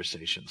these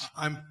conversations?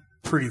 I'm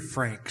pretty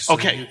frank. So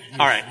okay.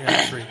 All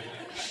right.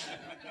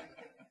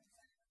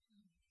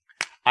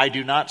 I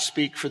do not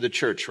speak for the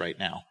church right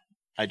now.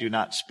 I do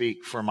not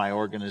speak for my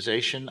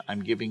organization.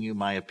 I'm giving you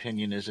my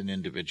opinion as an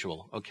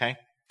individual, okay?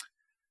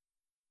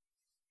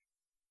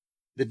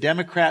 The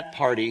Democrat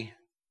Party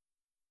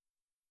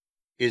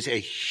is a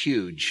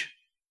huge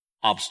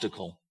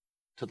obstacle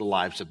to the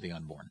lives of the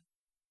unborn.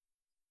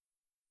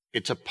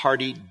 It's a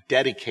party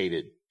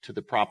dedicated to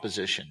the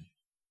proposition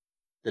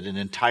that an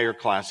entire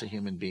class of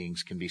human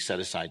beings can be set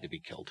aside to be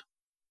killed.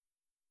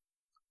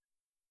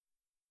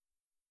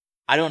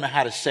 I don't know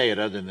how to say it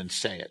other than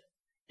say it.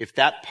 If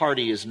that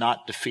party is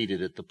not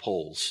defeated at the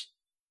polls,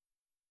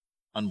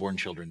 unborn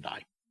children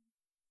die.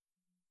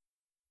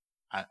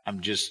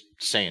 I'm just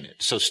saying it.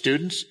 So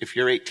students, if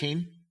you're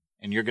 18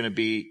 and you're going to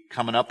be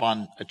coming up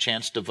on a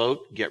chance to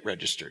vote, get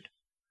registered.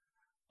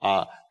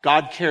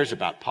 God cares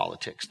about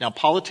politics. Now,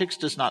 politics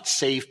does not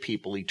save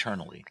people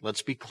eternally.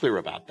 Let's be clear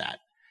about that.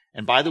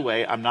 And by the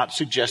way, I'm not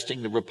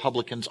suggesting the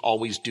Republicans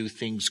always do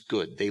things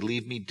good. They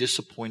leave me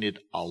disappointed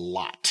a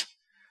lot.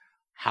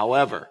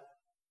 However,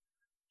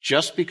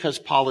 just because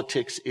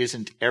politics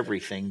isn't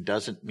everything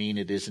doesn't mean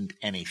it isn't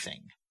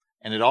anything.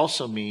 And it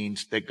also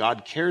means that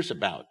God cares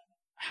about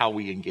how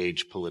we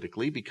engage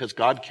politically, because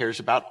God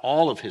cares about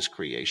all of his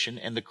creation,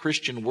 and the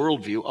Christian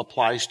worldview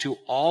applies to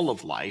all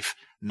of life,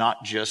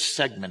 not just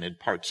segmented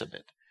parts of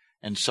it.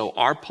 And so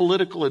our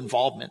political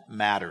involvement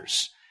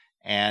matters.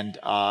 And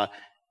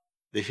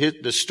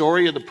the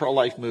story of the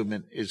pro-life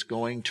movement is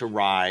going to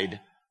ride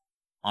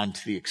on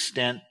to the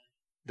extent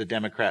the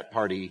Democrat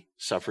Party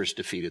suffers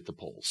defeat at the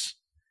polls.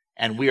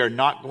 And we are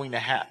not going to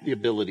have the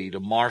ability to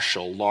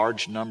marshal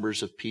large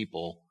numbers of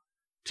people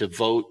to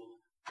vote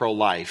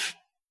pro-life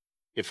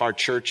if our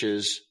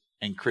churches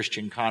and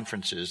Christian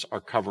conferences are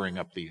covering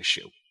up the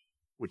issue,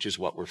 which is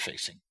what we're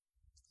facing.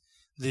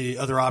 The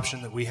other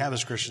option that we have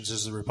as Christians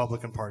is the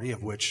Republican Party,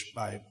 of which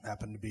I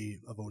happen to be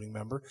a voting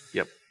member.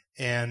 Yep.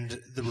 And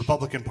the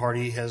Republican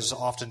Party has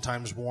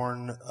oftentimes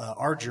worn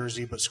our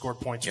jersey but scored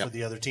points for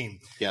the other team.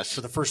 Yes.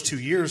 For the first 2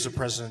 years of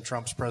President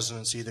Trump's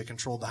presidency, they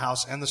controlled the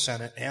House and the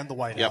Senate and the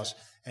White House,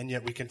 and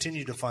yet we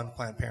continue to fund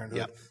Planned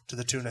Parenthood to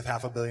the tune of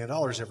 $500 million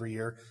every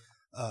year.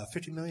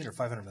 $50 million or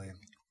 $500 million?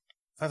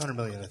 $500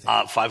 million, I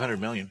think. $500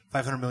 million.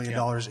 $500 million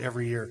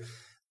every year.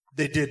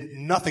 They did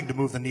nothing to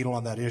move the needle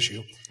on that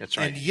issue. That's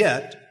right. And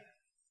yet,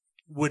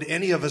 would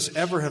any of us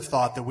ever have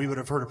thought that we would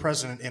have heard a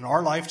president in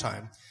our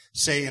lifetime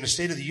say in a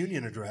State of the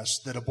Union address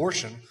that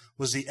abortion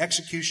was the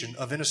execution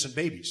of innocent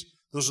babies?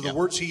 Those are the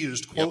words he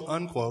used, quote,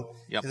 unquote,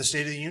 in the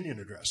State of the Union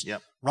address.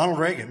 Ronald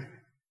Reagan,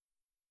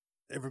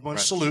 everyone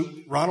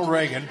salute, Ronald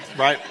Reagan.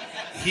 Right.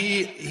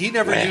 He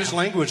never used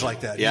language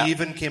like that. He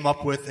even came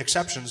up with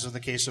exceptions in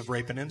the case of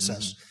rape and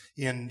incest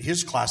in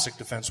his classic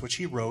defense, which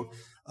he wrote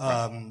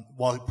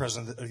while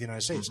president of the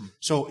United States.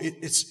 So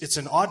it's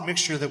an odd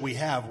mixture that we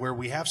have, where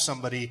we have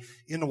somebody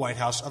in the White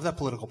House of that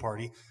political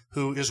party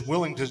who is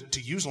willing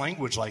to use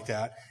language like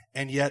that,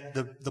 and yet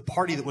the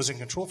party that was in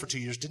control for 2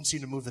 years didn't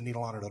seem to move the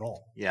needle on it at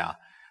all. Yeah.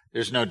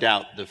 There's no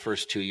doubt the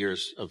first 2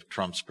 years of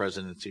Trump's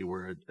presidency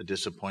were a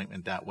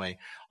disappointment that way.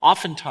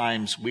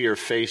 Oftentimes, we are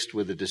faced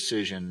with a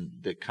decision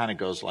that kind of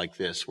goes like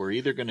this. We're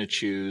either going to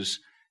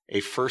choose a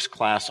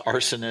first-class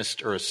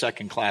arsonist or a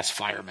second-class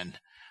fireman.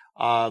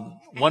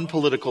 One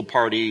political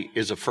party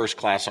is a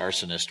first-class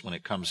arsonist when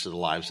it comes to the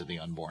lives of the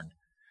unborn.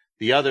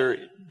 The other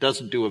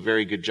doesn't do a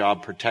very good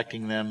job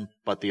protecting them,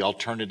 but the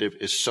alternative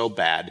is so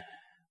bad,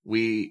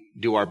 we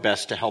do our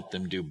best to help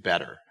them do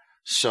better.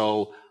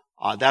 So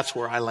that's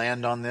where I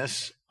land on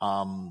this.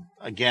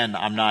 Again,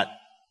 I'm not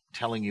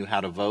telling you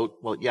how to vote.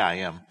 Well, yeah, I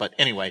am. But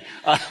anyway.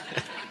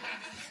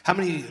 How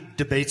many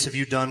debates have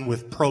you done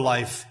with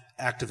pro-life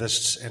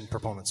activists and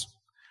proponents?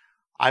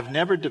 I've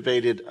never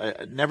debated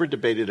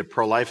a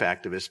pro-life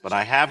activist, but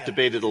I have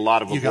debated a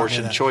lot of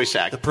abortion choice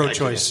activists. The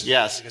pro-choice.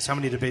 Yes. I guess how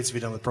many debates have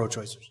you done with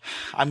pro-choicers?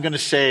 I'm going to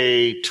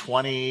say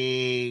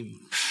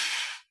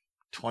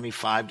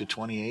 25 to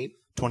 28.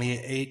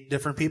 28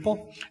 different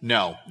people?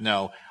 No.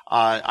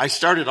 I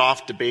started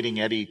off debating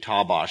Eddie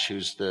Tabash,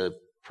 who's the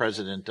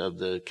president of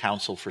the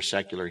Council for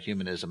Secular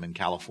Humanism in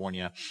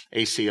California,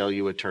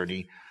 ACLU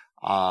attorney.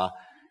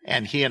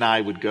 And he and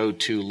I would go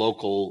to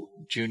local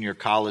junior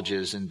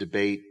colleges and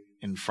debate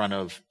in front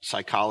of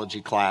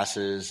psychology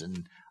classes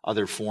and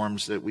other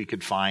forums that we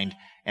could find.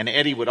 And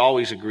Eddie would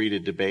always agree to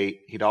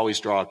debate. He'd always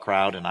draw a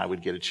crowd, and I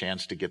would get a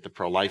chance to get the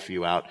pro-life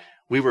view out.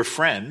 We were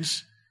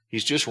friends.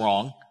 He's just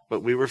wrong,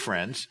 but we were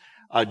friends.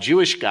 A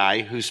Jewish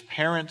guy whose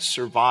parents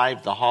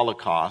survived the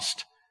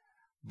Holocaust,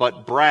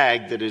 but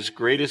bragged that his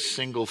greatest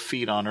single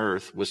feat on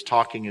earth was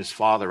talking his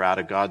father out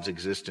of God's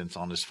existence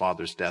on his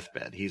father's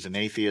deathbed. He's an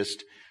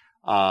atheist.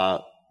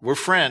 We're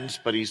friends,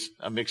 but he's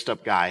a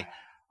mixed-up guy.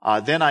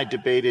 Then I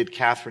debated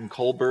Catherine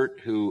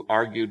Colbert, who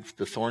argued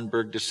the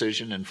Thornburg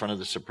decision in front of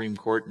the Supreme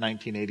Court in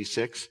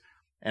 1986.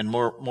 And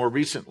more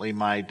recently,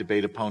 my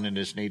debate opponent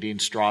is Nadine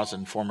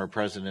Strawson, former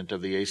president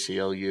of the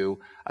ACLU.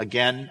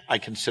 Again, I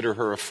consider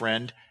her a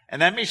friend.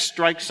 And that may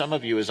strike some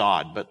of you as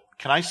odd, but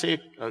can I say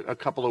a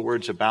couple of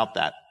words about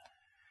that?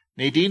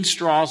 Nadine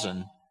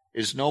Strawson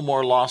is no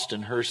more lost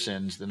in her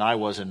sins than I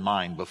was in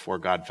mine before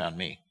God found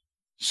me.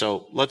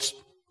 So let's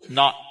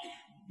not,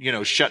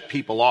 shut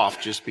people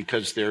off just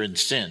because they're in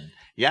sin.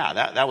 Yeah,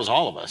 that was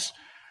all of us.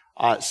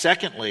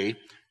 Secondly,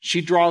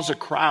 she draws a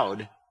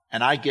crowd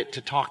and I get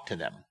to talk to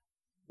them.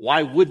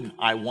 Why wouldn't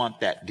I want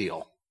that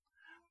deal?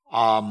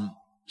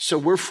 So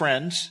we're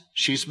friends.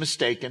 She's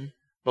mistaken,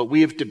 but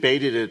we have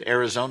debated at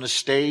Arizona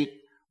State,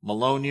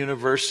 Malone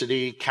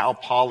University, Cal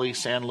Poly,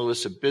 San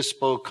Luis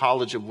Obispo,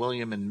 College of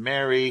William and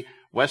Mary,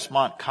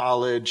 Westmont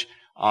College,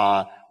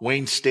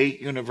 Wayne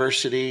State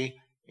University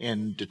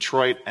in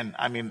Detroit. And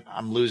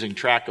I'm losing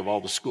track of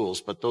all the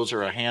schools, but those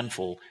are a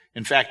handful.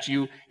 In fact,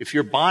 if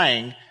you're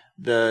buying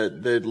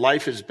the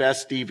Life is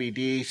Best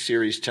DVD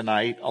series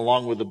tonight,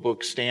 along with the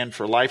book Stand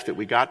for Life that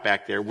we got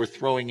back there, we're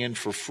throwing in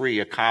for free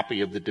a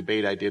copy of the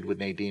debate I did with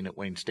Nadine at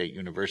Wayne State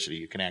University.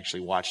 You can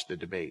actually watch the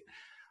debate.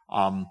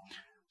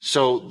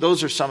 So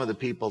those are some of the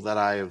people that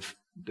I have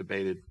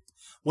debated.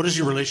 What is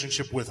your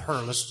relationship with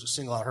her? Let's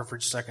single out her for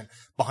just a second.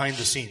 Behind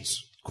the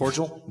scenes.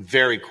 Cordial?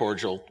 Very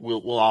cordial.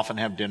 We'll often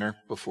have dinner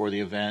before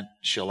the event.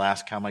 She'll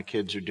ask how my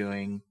kids are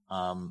doing.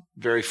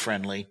 Very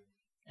friendly.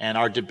 And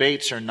our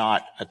debates are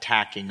not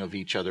attacking of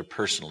each other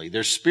personally.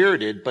 They're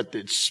spirited, but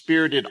it's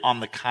spirited on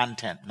the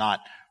content,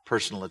 not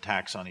personal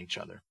attacks on each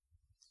other.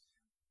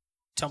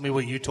 Tell me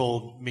what you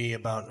told me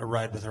about a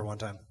ride with her one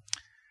time.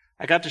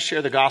 I got to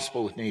share the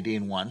gospel with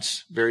Nadine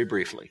once, very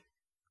briefly.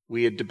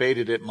 We had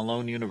debated at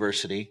Malone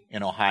University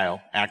in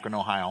Ohio, Akron,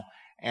 Ohio,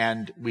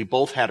 and we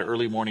both had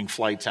early morning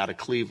flights out of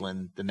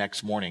Cleveland the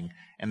next morning.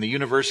 And the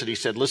university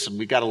said, listen,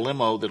 we got a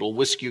limo that'll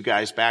whisk you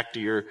guys back to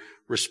your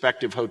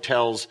respective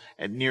hotels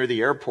near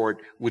the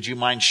airport. Would you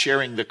mind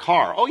sharing the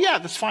car? Oh, yeah,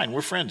 that's fine.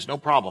 We're friends. No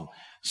problem.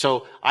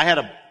 So I had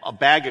a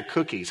bag of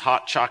cookies,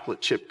 hot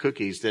chocolate chip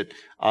cookies that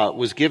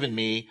was given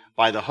me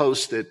by the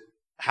host that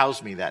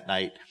housed me that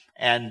night.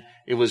 And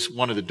it was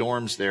one of the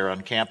dorms there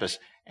on campus.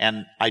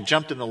 And I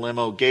jumped in the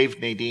limo, gave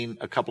Nadine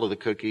a couple of the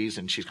cookies,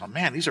 and she's going,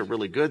 man, these are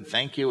really good.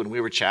 Thank you. And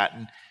we were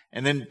chatting.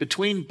 And then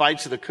between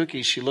bites of the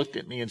cookies, she looked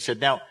at me and said,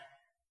 now,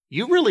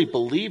 you really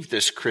believe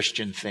this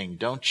Christian thing,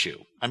 don't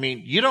you? I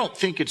mean, you don't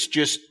think it's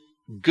just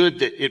good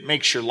that it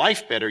makes your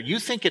life better. You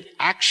think it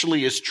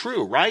actually is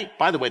true, right?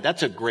 By the way,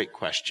 that's a great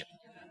question.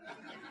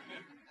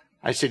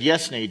 I said,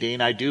 yes,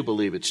 Nadine, I do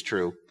believe it's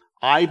true.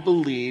 I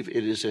believe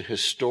it is a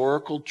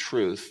historical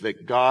truth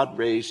that God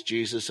raised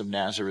Jesus of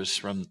Nazareth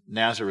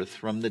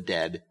from the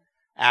dead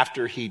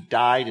after he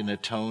died and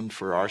atoned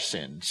for our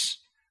sins,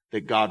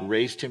 that God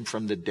raised him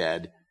from the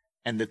dead,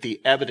 and that the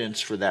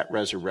evidence for that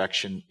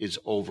resurrection is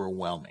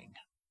overwhelming.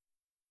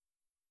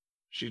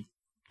 She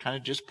kind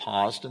of just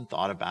paused and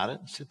thought about it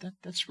and said,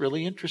 that's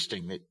really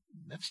interesting.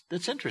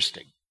 That's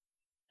interesting.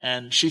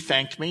 And she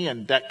thanked me,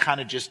 and that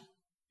kind of just,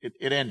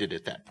 it ended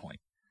at that point.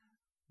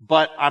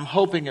 But I'm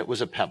hoping it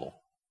was a pebble.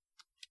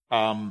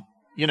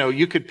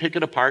 You could pick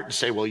it apart and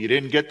say, well, you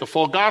didn't get the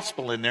full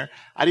gospel in there.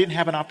 I didn't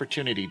have an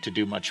opportunity to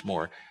do much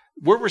more.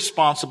 We're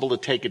responsible to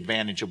take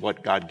advantage of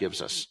what God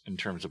gives us in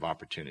terms of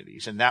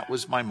opportunities. And that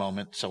was my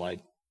moment, so I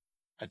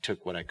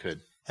took what I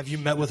could. Have you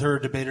met with her or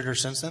debated her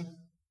since then?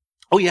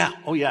 Oh, yeah,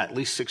 at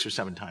least 6 or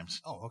 7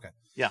 times. Oh, okay.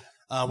 Yeah.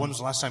 When was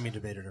the last time you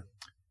debated her?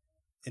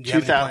 And do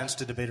you have any plans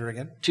to debate her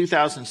again?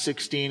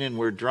 2016, and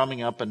we're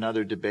drumming up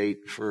another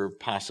debate for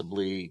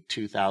possibly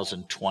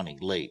 2020,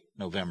 late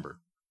November,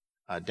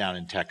 down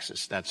in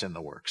Texas. That's in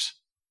the works.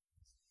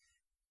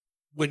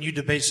 When you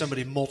debate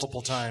somebody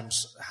multiple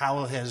times,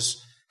 how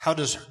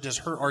does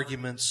her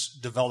arguments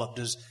develop?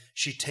 Does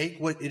she take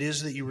what it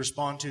is that you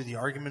respond to, the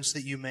arguments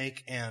that you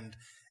make, and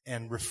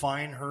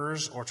refine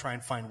hers, or try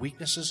and find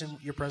weaknesses in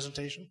your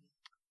presentation?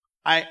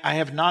 I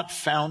have not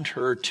found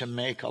her to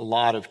make a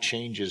lot of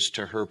changes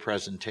to her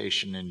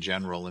presentation in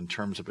general in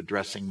terms of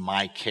addressing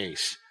my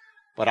case.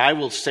 But I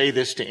will say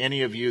this to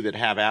any of you that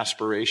have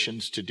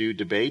aspirations to do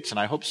debates, and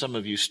I hope some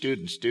of you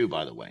students do,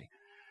 by the way.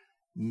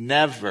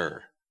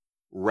 Never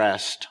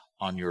rest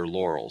on your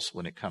laurels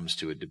when it comes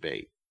to a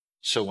debate.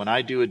 So when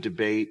I do a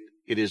debate,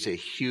 it is a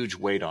huge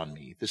weight on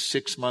me. The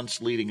 6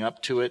 months leading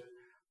up to it,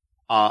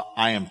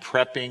 I am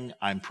prepping,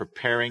 I'm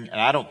preparing,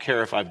 and I don't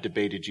care if I've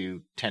debated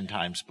you 10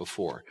 times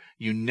before.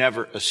 You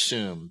never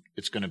assume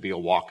it's going to be a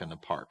walk in the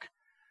park.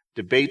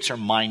 Debates are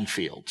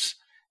minefields,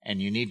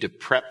 and you need to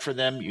prep for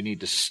them. You need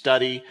to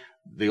study.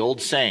 The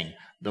old saying,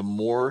 the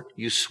more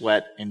you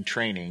sweat in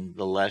training,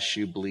 the less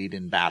you bleed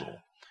in battle.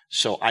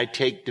 So I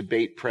take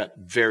debate prep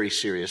very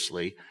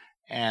seriously,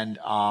 and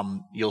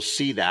you'll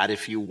see that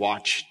if you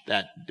watch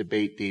that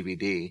debate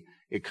DVD.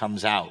 It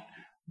comes out.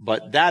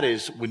 But that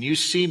is, when you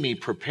see me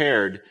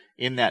prepared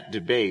in that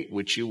debate,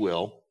 which you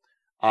will,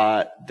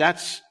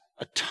 that's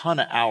a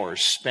ton of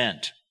hours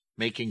spent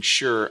making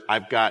sure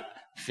I've got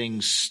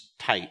things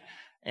tight.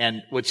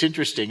 And what's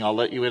interesting, I'll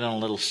let you in on a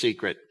little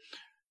secret.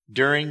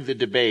 During the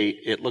debate,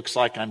 it looks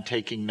like I'm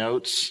taking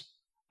notes.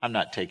 I'm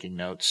not taking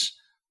notes.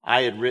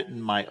 I had written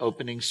my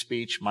opening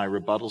speech, my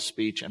rebuttal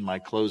speech, and my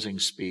closing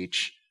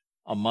speech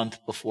a month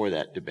before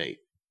that debate.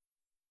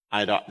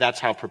 That's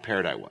how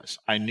prepared I was.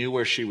 I knew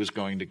where she was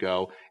going to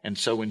go. And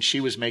so when she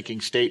was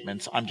making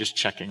statements, I'm just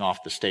checking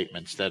off the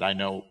statements that I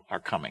know are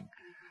coming.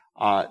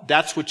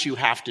 That's what you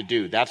have to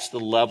do. That's the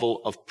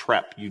level of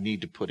prep you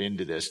need to put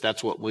into this.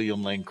 That's what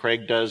William Lane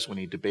Craig does when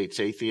he debates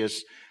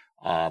atheists.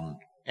 And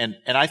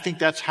I think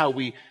that's how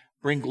we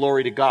bring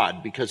glory to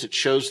God, because it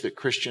shows that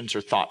Christians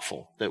are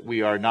thoughtful, that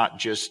we are not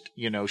just,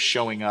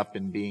 showing up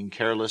and being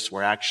careless.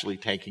 We're actually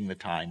taking the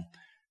time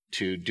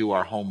to do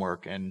our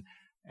homework.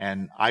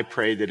 And I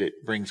pray that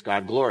it brings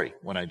God glory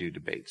when I do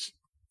debates.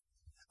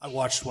 I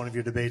watched one of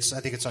your debates. I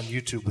think it's on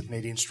YouTube with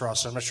Nadine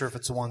Strauss. I'm not sure if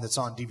it's the one that's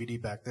on DVD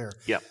back there.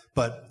 Yeah.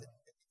 But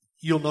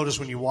you'll notice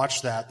when you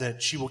watch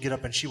that she will get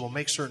up and she will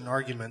make certain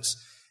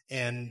arguments,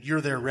 and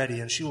you're there ready,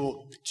 and she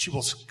will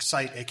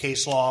cite a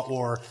case law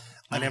or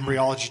an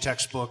embryology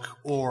textbook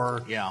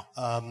or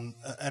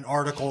an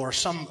article or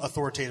some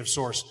authoritative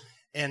source,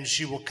 and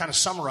she will kind of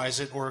summarize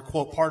it or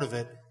quote part of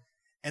it.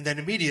 And then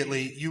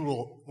immediately you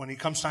will, when it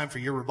comes time for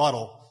your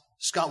rebuttal,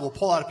 Scott will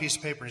pull out a piece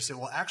of paper and he say,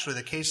 well, actually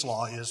the case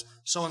law is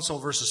so-and-so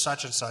versus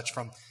such and such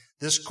from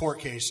this court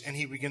case. And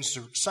he begins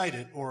to cite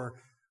it or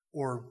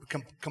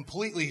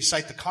completely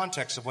cite the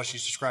context of what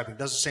she's describing.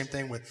 Does the same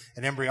thing with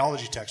an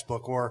embryology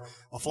textbook or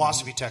a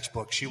philosophy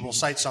textbook. She will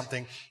cite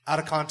something out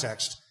of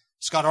context.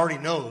 Scott already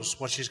knows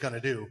what she's going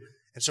to do,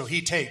 and so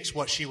he takes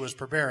what she was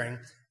preparing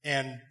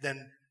and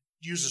then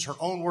uses her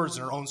own words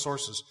and her own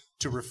sources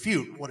to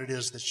refute what it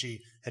is that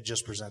she had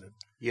just presented.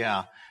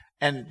 Yeah.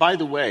 And by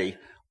the way,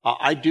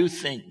 I do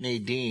think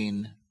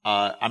Nadine,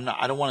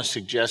 I don't want to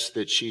suggest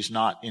that she's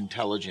not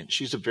intelligent.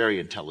 She's a very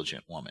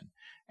intelligent woman.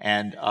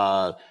 And,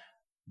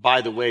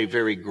 by the way,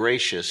 very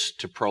gracious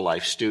to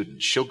pro-life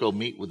students. She'll go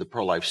meet with the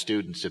pro-life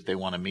students if they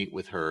want to meet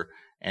with her,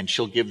 and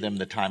she'll give them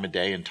the time of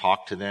day and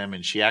talk to them.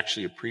 And she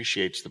actually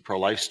appreciates the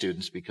pro-life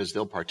students because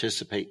they'll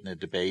participate in the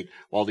debate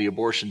while the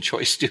abortion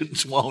choice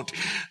students won't.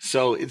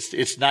 So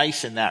it's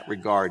nice in that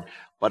regard.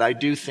 But I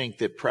do think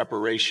that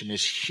preparation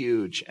is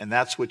huge, and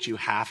that's what you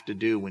have to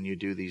do when you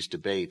do these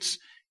debates.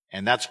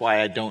 And that's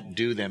why I don't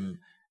do them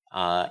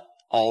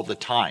all the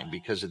time,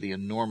 because of the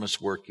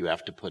enormous work you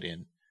have to put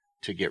in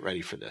to get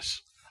ready for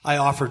this. I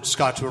offered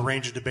Scott to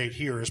arrange a debate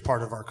here as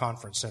part of our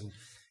conference, and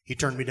he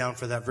turned me down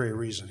for that very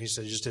reason. He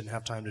said he just didn't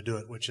have time to do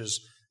it, which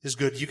is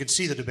good. You can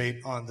see the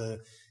debate on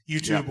the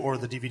YouTube or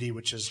the DVD,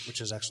 which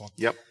is excellent.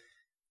 Yep.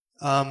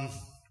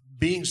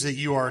 Beings that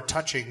you are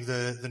touching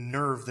the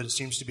nerve that it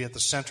seems to be at the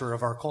center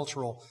of our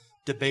cultural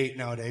debate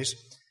nowadays,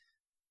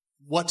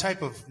 what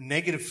type of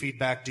negative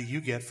feedback do you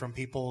get from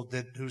people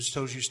whose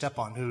toes you step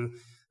on,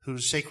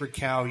 whose sacred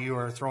cow you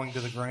are throwing to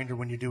the grinder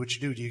when you do what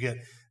you do? Do you get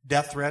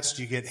death threats?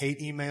 Do you get hate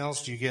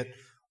emails? Do you get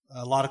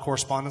a lot of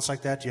correspondence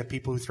like that? Do you have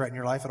people who threaten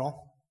your life at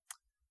all?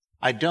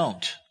 I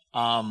don't.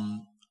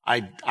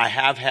 I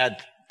have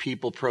had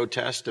people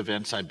protest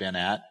events I've been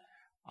at.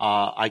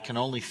 I can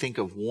only think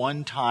of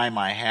one time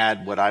I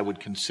had what I would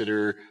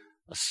consider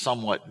a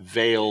somewhat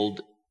veiled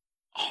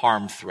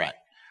harm threat.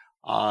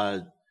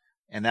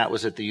 And that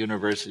was at the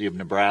University of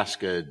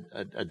Nebraska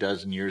a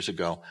dozen years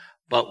ago.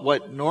 But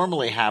what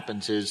normally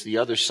happens is the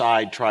other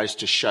side tries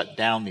to shut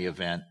down the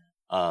event,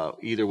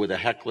 either with a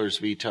heckler's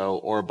veto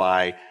or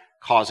by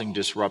causing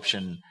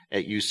disruption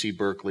at UC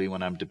Berkeley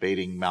when I'm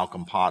debating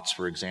Malcolm Potts,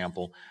 for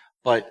example.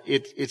 But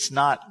it's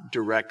not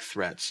direct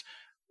threats.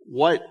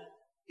 What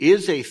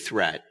is a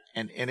threat,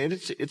 and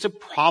it's a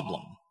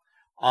problem.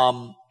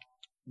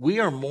 We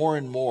are more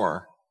and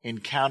more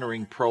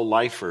encountering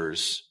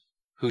pro-lifers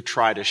who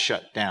try to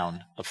shut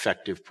down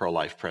effective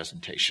pro-life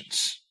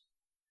presentations.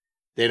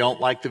 They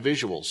don't like the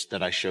visuals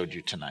that I showed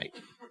you tonight.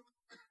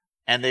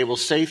 And they will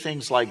say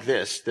things like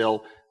this.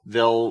 They'll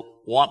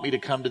want me to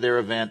come to their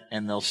event,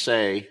 and they'll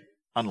say,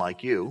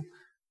 unlike you,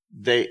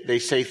 they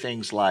say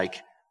things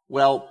like,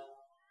 well,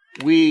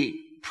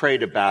 we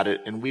prayed about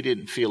it and we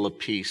didn't feel a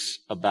peace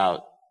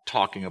about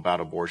talking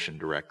about abortion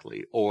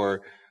directly,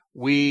 or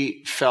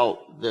we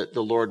felt that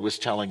the Lord was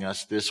telling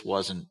us this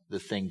wasn't the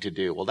thing to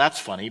do. Well, that's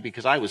funny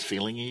because I was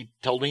feeling He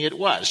told me it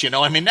was.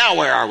 Now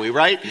where are we,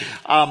 right?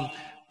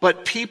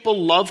 But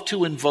people love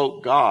to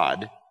invoke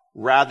God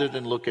rather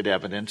than look at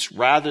evidence,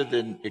 rather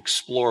than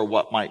explore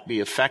what might be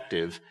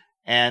effective.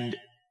 And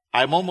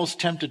I'm almost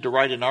tempted to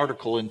write an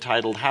article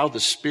entitled How the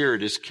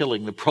Spirit is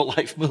Killing the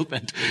Pro-Life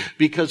Movement,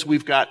 because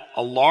we've got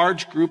a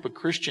large group of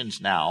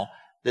Christians now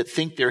that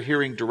think they're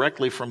hearing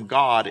directly from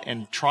God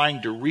and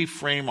trying to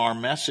reframe our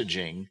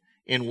messaging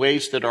in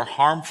ways that are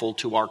harmful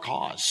to our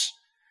cause.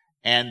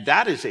 And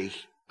that is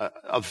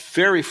a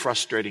very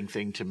frustrating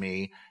thing to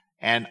me.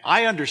 And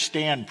I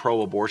understand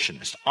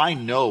pro-abortionists. I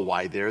know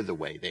why they're the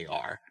way they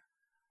are.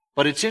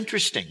 But it's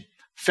interesting.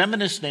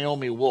 Feminist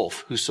Naomi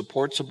Wolf, who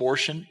supports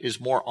abortion, is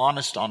more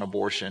honest on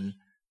abortion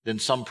than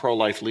some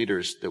pro-life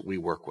leaders that we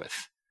work with,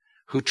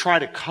 who try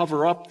to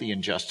cover up the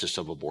injustice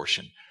of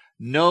abortion.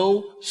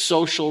 No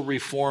social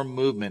reform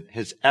movement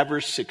has ever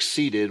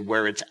succeeded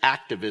where its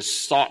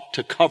activists sought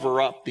to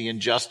cover up the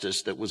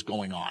injustice that was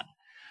going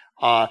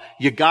on.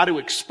 You got to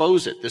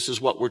expose it. This is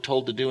what we're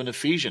told to do in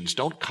Ephesians.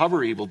 Don't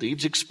cover evil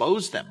deeds,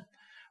 expose them.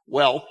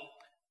 Well,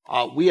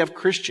 we have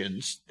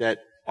Christians that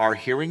are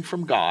hearing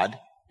from God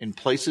in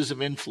places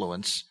of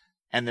influence,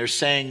 and they're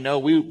saying, no,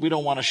 we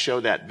don't want to show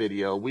that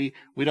video. We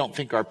don't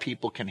think our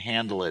people can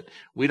handle it.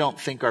 We don't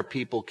think our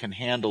people can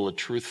handle a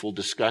truthful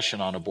discussion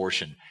on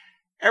abortion.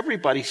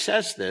 Everybody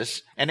says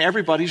this, and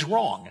everybody's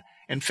wrong.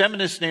 And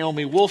feminist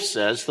Naomi Wolf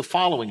says the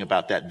following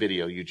about that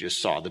video you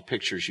just saw, the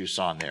pictures you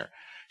saw in there.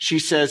 She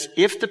says,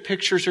 if the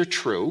pictures are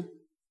true,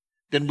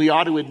 then we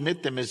ought to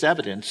admit them as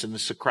evidence in the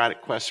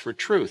Socratic quest for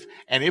truth.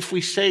 And if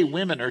we say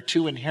women are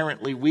too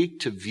inherently weak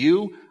to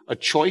view a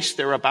choice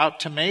they're about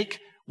to make,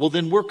 well,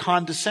 then we're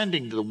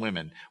condescending to the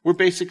women. We're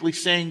basically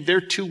saying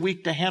they're too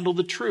weak to handle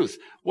the truth.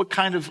 What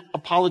kind of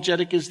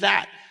apologetic is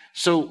that?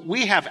 So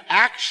we have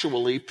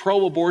actually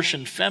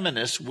pro-abortion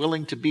feminists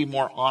willing to be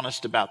more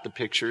honest about the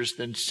pictures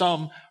than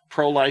some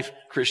pro-life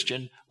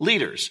Christian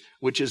leaders,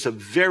 which is a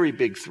very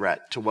big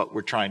threat to what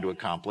we're trying to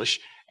accomplish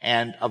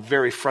and a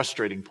very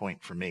frustrating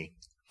point for me.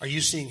 Are you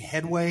seeing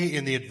headway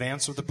in the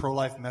advance of the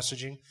pro-life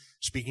messaging,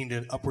 speaking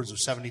to upwards of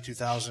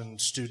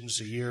 72,000 students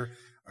a year?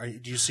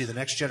 Do you see the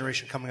next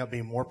generation coming up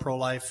being more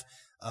pro-life?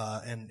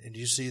 And do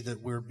you see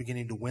that we're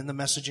beginning to win the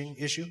messaging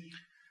issue?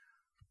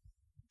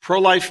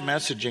 Pro-life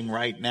messaging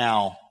right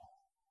now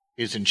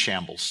is in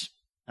shambles,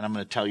 and I'm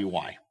going to tell you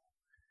why.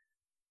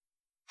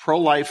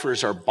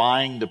 Pro-lifers are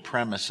buying the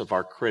premise of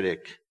our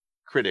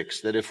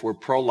critics that if we're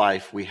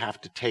pro-life, we have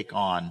to take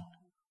on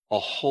a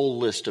whole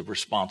list of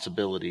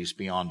responsibilities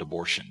beyond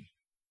abortion.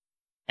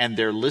 And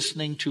they're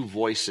listening to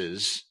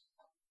voices,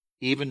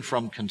 even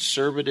from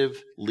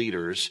conservative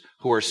leaders,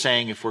 who are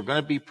saying if we're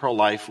going to be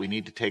pro-life, we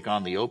need to take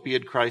on the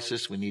opioid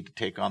crisis, we need to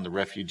take on the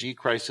refugee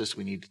crisis,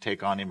 we need to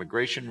take on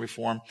immigration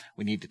reform,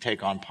 we need to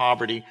take on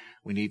poverty,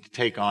 we need to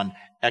take on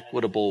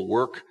equitable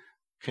work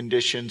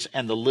conditions,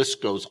 and the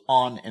list goes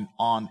on and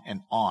on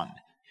and on.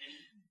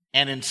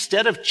 And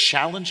instead of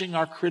challenging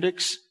our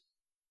critics,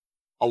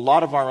 a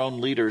lot of our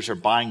own leaders are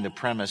buying the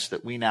premise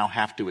that we now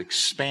have to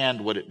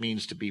expand what it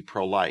means to be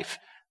pro-life.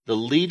 The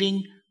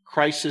leading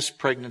crisis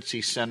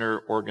pregnancy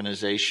center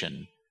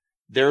organization,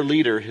 their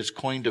leader has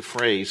coined a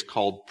phrase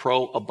called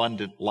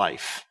pro-abundant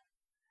life.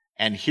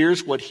 And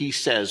here's what he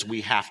says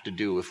we have to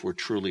do if we're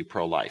truly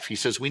pro-life. He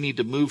says we need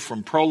to move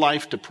from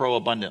pro-life to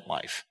pro-abundant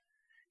life.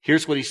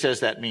 Here's what he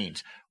says that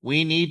means.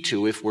 We need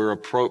to, if we're a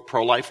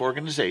pro-life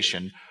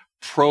organization,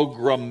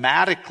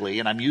 programmatically,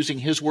 and I'm using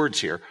his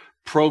words here,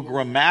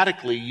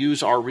 programmatically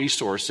use our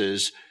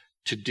resources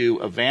to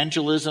do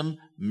evangelism,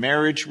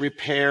 marriage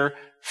repair,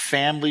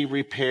 family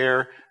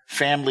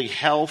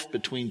health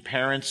between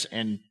parents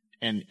and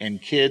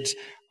kids,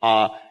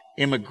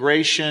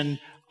 immigration,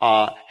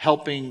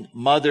 helping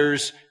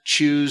mothers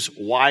choose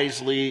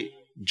wisely,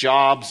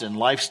 jobs and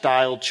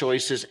lifestyle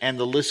choices, and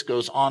the list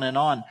goes on and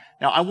on.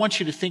 Now, I want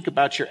you to think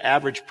about your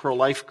average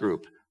pro-life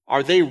group.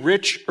 Are they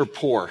rich or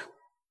poor?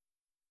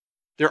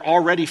 They're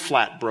already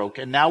flat broke,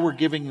 and now we're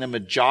giving them a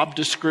job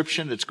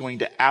description that's going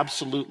to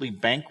absolutely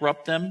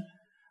bankrupt them?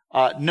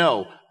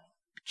 No.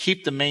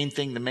 Keep the main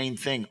thing the main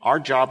thing. Our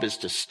job is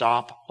to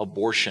stop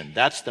abortion.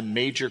 That's the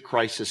major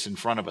crisis in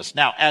front of us.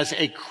 Now, as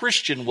a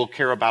Christian, we'll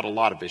care about a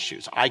lot of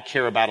issues. I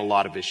care about a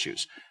lot of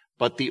issues.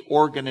 But the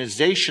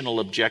organizational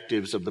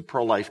objectives of the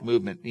pro-life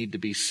movement need to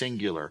be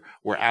singular.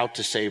 We're out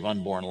to save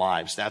unborn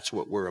lives. That's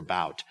what we're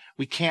about.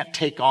 We can't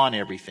take on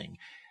everything.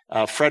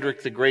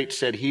 Frederick the Great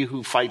said, "He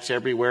who fights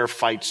everywhere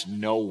fights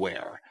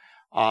nowhere."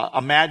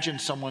 Imagine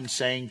someone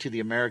saying to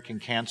the American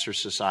Cancer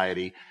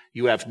Society,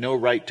 "You have no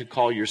right to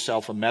call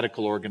yourself a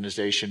medical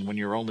organization when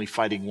you're only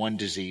fighting one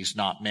disease,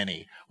 not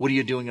many. What are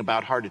you doing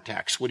about heart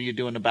attacks? What are you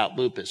doing about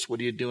lupus?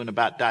 What are you doing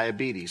about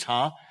diabetes,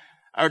 huh?"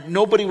 Or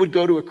nobody would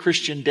go to a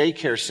Christian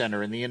daycare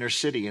center in the inner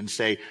city and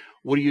say,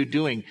 "What are you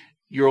doing?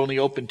 You're only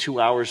open 2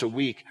 hours a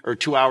week or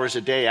 2 hours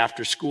a day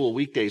after school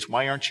weekdays.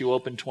 Why aren't you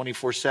open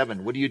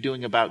 24/7? What are you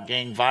doing about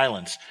gang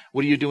violence?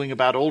 What are you doing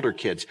about older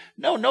kids?"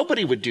 No,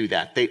 nobody would do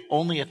that. They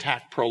only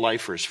attack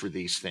pro-lifers for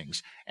these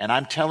things. And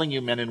I'm telling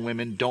you, men and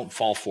women, don't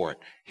fall for it.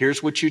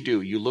 Here's what you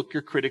do. You look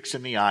your critics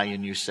in the eye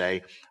and you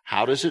say,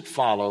 how does it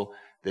follow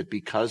that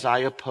because I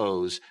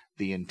oppose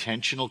the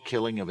intentional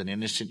killing of an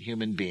innocent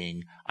human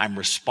being, I'm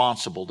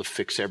responsible to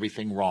fix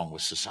everything wrong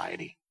with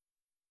society?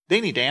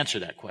 They need to answer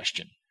that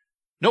question.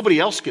 Nobody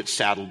else gets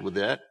saddled with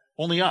that,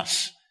 only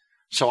us.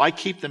 So I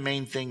keep the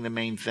main thing the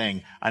main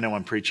thing. I know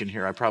I'm preaching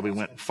here. I probably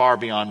went far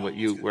beyond what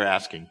you were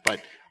asking,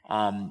 but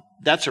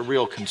that's a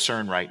real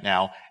concern right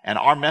now. And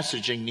our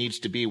messaging needs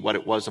to be what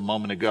it was a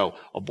moment ago.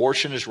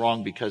 Abortion is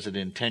wrong because it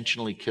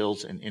intentionally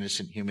kills an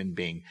innocent human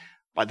being.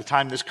 By the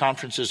time this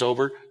conference is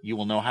over, you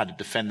will know how to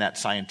defend that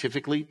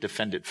scientifically,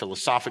 defend it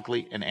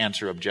philosophically, and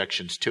answer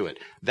objections to it.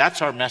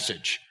 That's our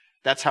message.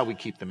 That's how we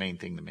keep the main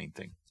thing the main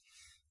thing.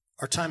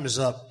 Our time is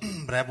up,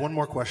 but I have one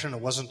more question.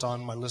 It wasn't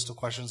on my list of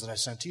questions that I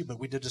sent to you, but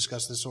we did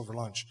discuss this over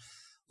lunch.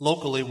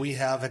 Locally, we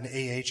have an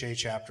AHA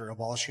chapter,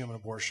 Abolish Human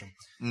Abortion.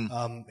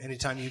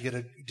 Anytime you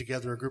get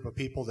together a group of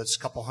people that's a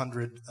couple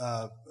hundred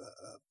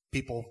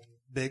people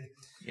big,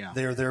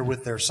 they're there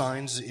with their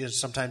signs, is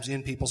sometimes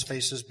in people's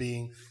faces,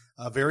 being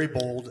very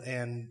bold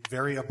and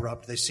very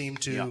abrupt. They seem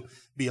to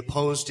be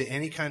opposed to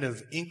any kind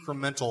of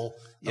incremental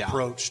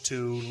approach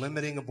to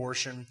limiting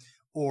abortion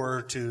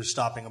or to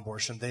stopping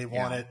abortion. They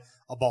want it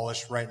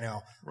abolished right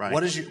now. Right.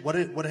 What is what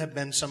have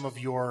been some of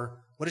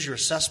what is your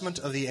assessment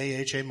of the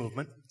AHA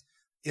movement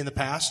in the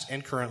past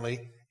and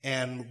currently,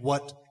 and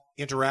what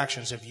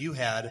interactions have you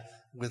had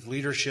with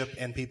leadership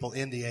and people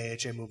in the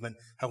AHA movement?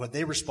 How have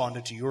they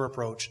responded to your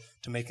approach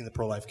to making the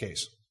pro-life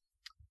case?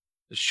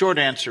 The short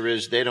answer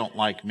is they don't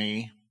like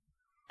me,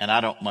 and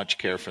I don't much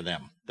care for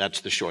them.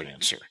 That's the short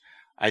answer.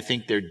 I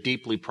think they're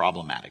deeply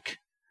problematic,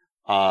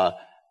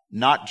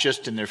 not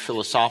just in their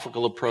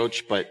philosophical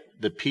approach, but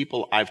the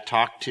people I've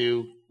talked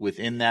to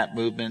within that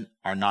movement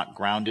are not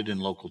grounded in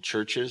local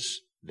churches.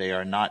 They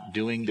are not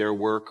doing their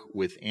work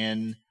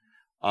within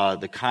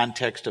the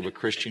context of a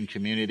Christian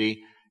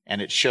community,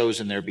 and it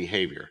shows in their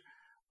behavior.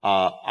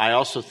 I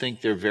also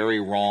think they're very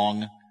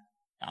wrong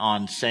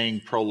on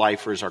saying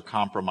pro-lifers are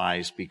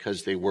compromised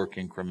because they work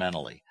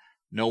incrementally.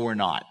 No, we're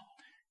not.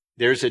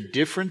 There's a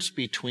difference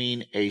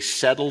between a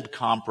settled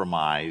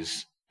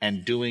compromise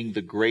and doing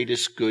the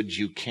greatest good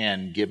you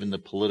can given the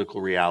political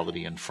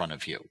reality in front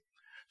of you.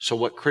 So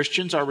what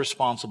Christians are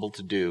responsible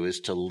to do is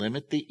to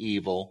limit the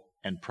evil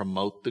and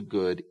promote the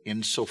good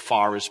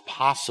insofar as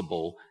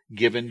possible,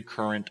 given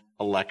current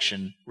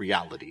election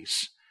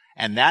realities.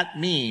 And that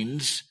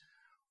means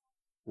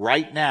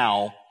right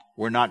now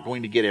we're not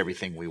going to get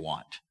everything we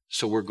want.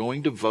 So we're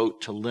going to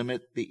vote to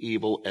limit the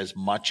evil as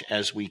much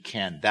as we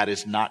can. That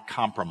is not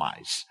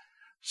compromise.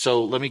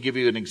 So let me give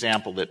you an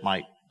example that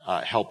might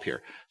help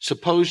here.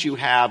 Suppose you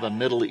have a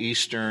Middle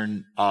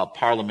Eastern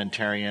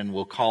parliamentarian,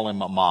 we'll call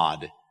him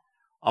Ahmad.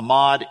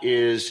 Ahmad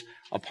is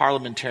a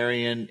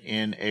parliamentarian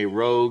in a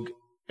rogue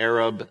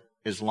Arab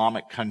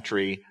Islamic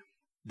country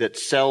that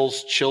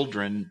sells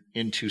children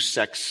into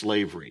sex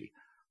slavery.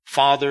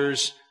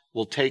 Fathers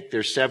will take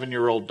their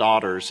 7-year-old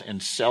daughters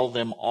and sell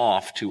them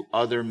off to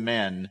other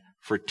men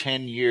for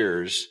 10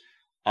 years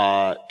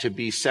to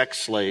be sex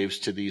slaves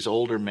to these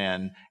older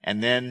men.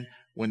 And then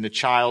when the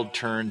child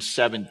turns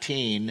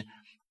 17,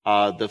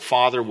 the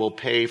father will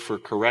pay for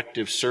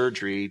corrective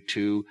surgery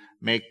to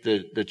make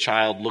the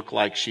child look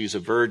like she's a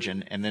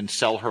virgin and then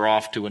sell her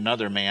off to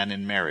another man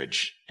in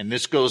marriage. And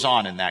this goes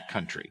on in that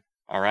country.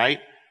 All right?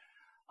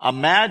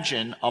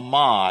 Imagine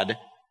Ahmad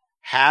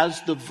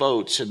has the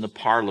votes in the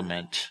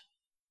parliament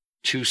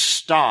to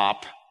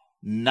stop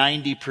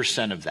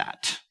 90% of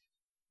that,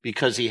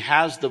 because he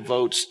has the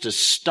votes to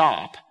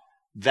stop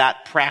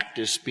that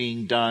practice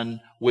being done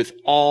with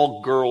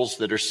all girls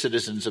that are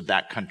citizens of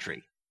that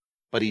country.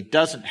 But he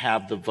doesn't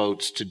have the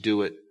votes to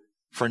do it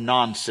for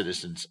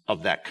non-citizens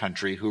of that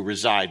country who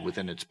reside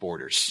within its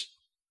borders.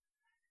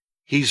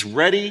 He's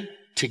ready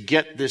to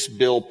get this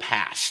bill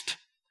passed.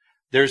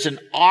 There's an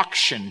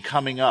auction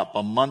coming up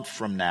a month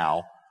from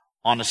now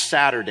on a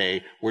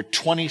Saturday where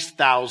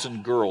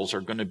 20,000 girls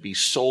are going to be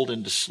sold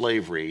into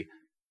slavery.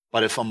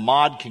 But if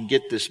Ahmad can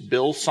get this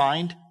bill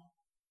signed,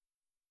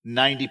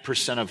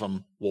 90% of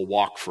them will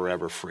walk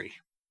forever free.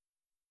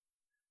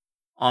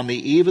 On the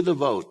eve of the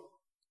vote,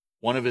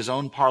 one of his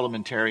own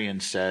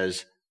parliamentarians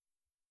says,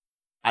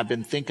 I've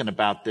been thinking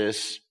about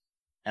this,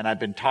 and I've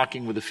been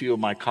talking with a few of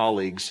my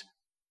colleagues.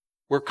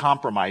 We're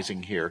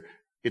compromising here.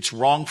 It's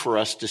wrong for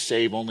us to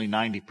save only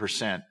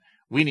 90%.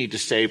 We need to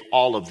save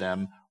all of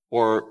them,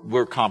 or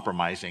we're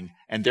compromising.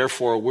 And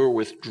therefore, we're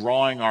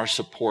withdrawing our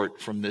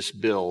support from this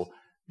bill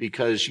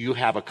because you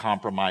have a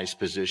compromised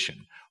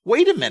position.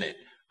 Wait a minute.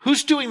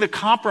 Who's doing the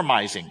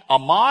compromising?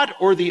 Ahmad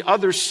or the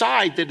other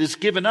side that has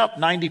given up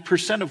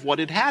 90% of what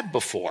it had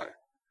before?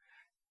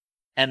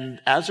 And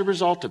as a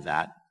result of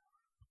that,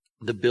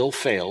 the bill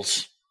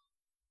fails.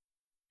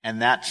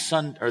 And that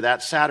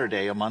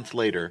Saturday, a month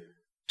later,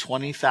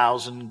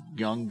 20,000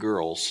 young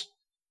girls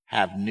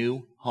have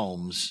new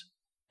homes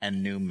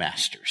and new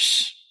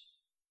masters.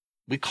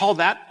 We call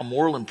that a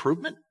moral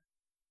improvement?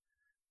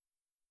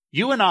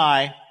 You and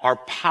I are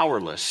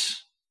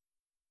powerless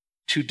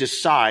to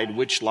decide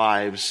which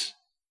lives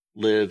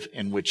live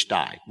and which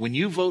die. When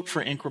you vote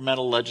for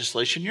incremental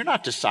legislation, you're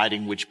not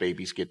deciding which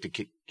babies get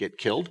to get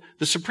killed.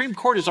 The Supreme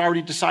Court has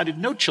already decided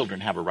no children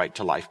have a right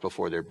to life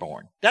before they're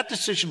born. That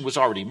decision was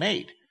already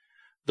made.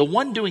 The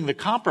one doing the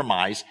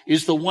compromise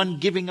is the one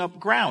giving up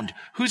ground.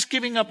 Who's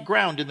giving up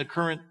ground in the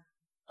current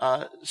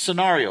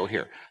scenario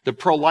here? The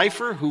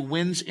pro-lifer who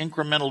wins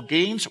incremental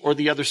gains, or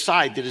the other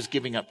side that is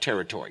giving up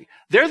territory?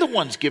 They're the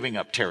ones giving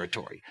up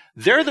territory.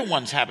 They're the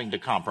ones having to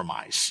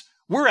compromise.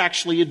 We're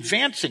actually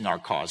advancing our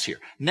cause here.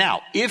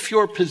 Now, if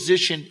your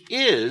position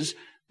is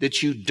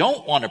that you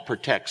don't want to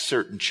protect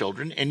certain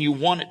children and you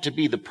want it to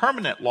be the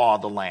permanent law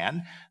of the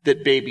land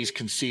that babies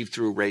conceived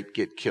through rape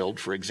get killed,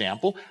 for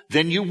example,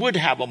 then you would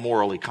have a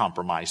morally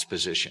compromised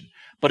position.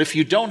 But if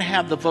you don't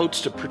have the votes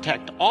to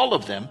protect all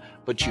of them,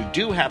 but you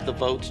do have the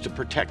votes to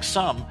protect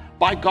some,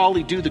 by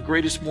golly, do the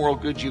greatest moral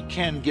good you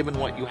can given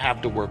what you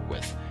have to work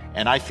with.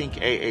 And I think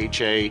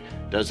AHA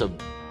does a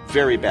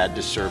very bad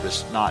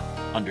disservice not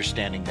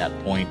understanding that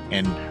point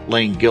and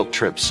laying guilt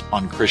trips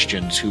on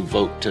Christians who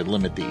vote to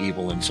limit the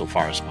evil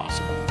insofar as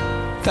possible.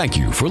 Thank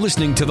you for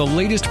listening to the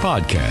latest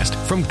podcast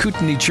from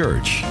Kootenai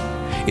Church.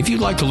 If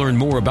you'd like to learn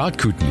more about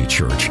Kootenai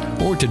Church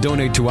or to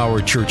donate to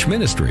our church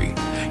ministry,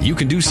 you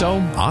can do so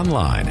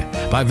online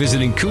by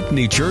visiting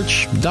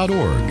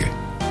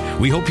kootenaichurch.org.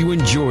 We hope you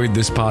enjoyed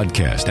this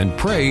podcast and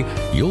pray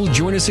you'll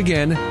join us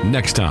again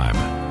next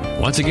time.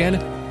 Once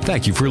again,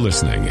 thank you for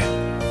listening.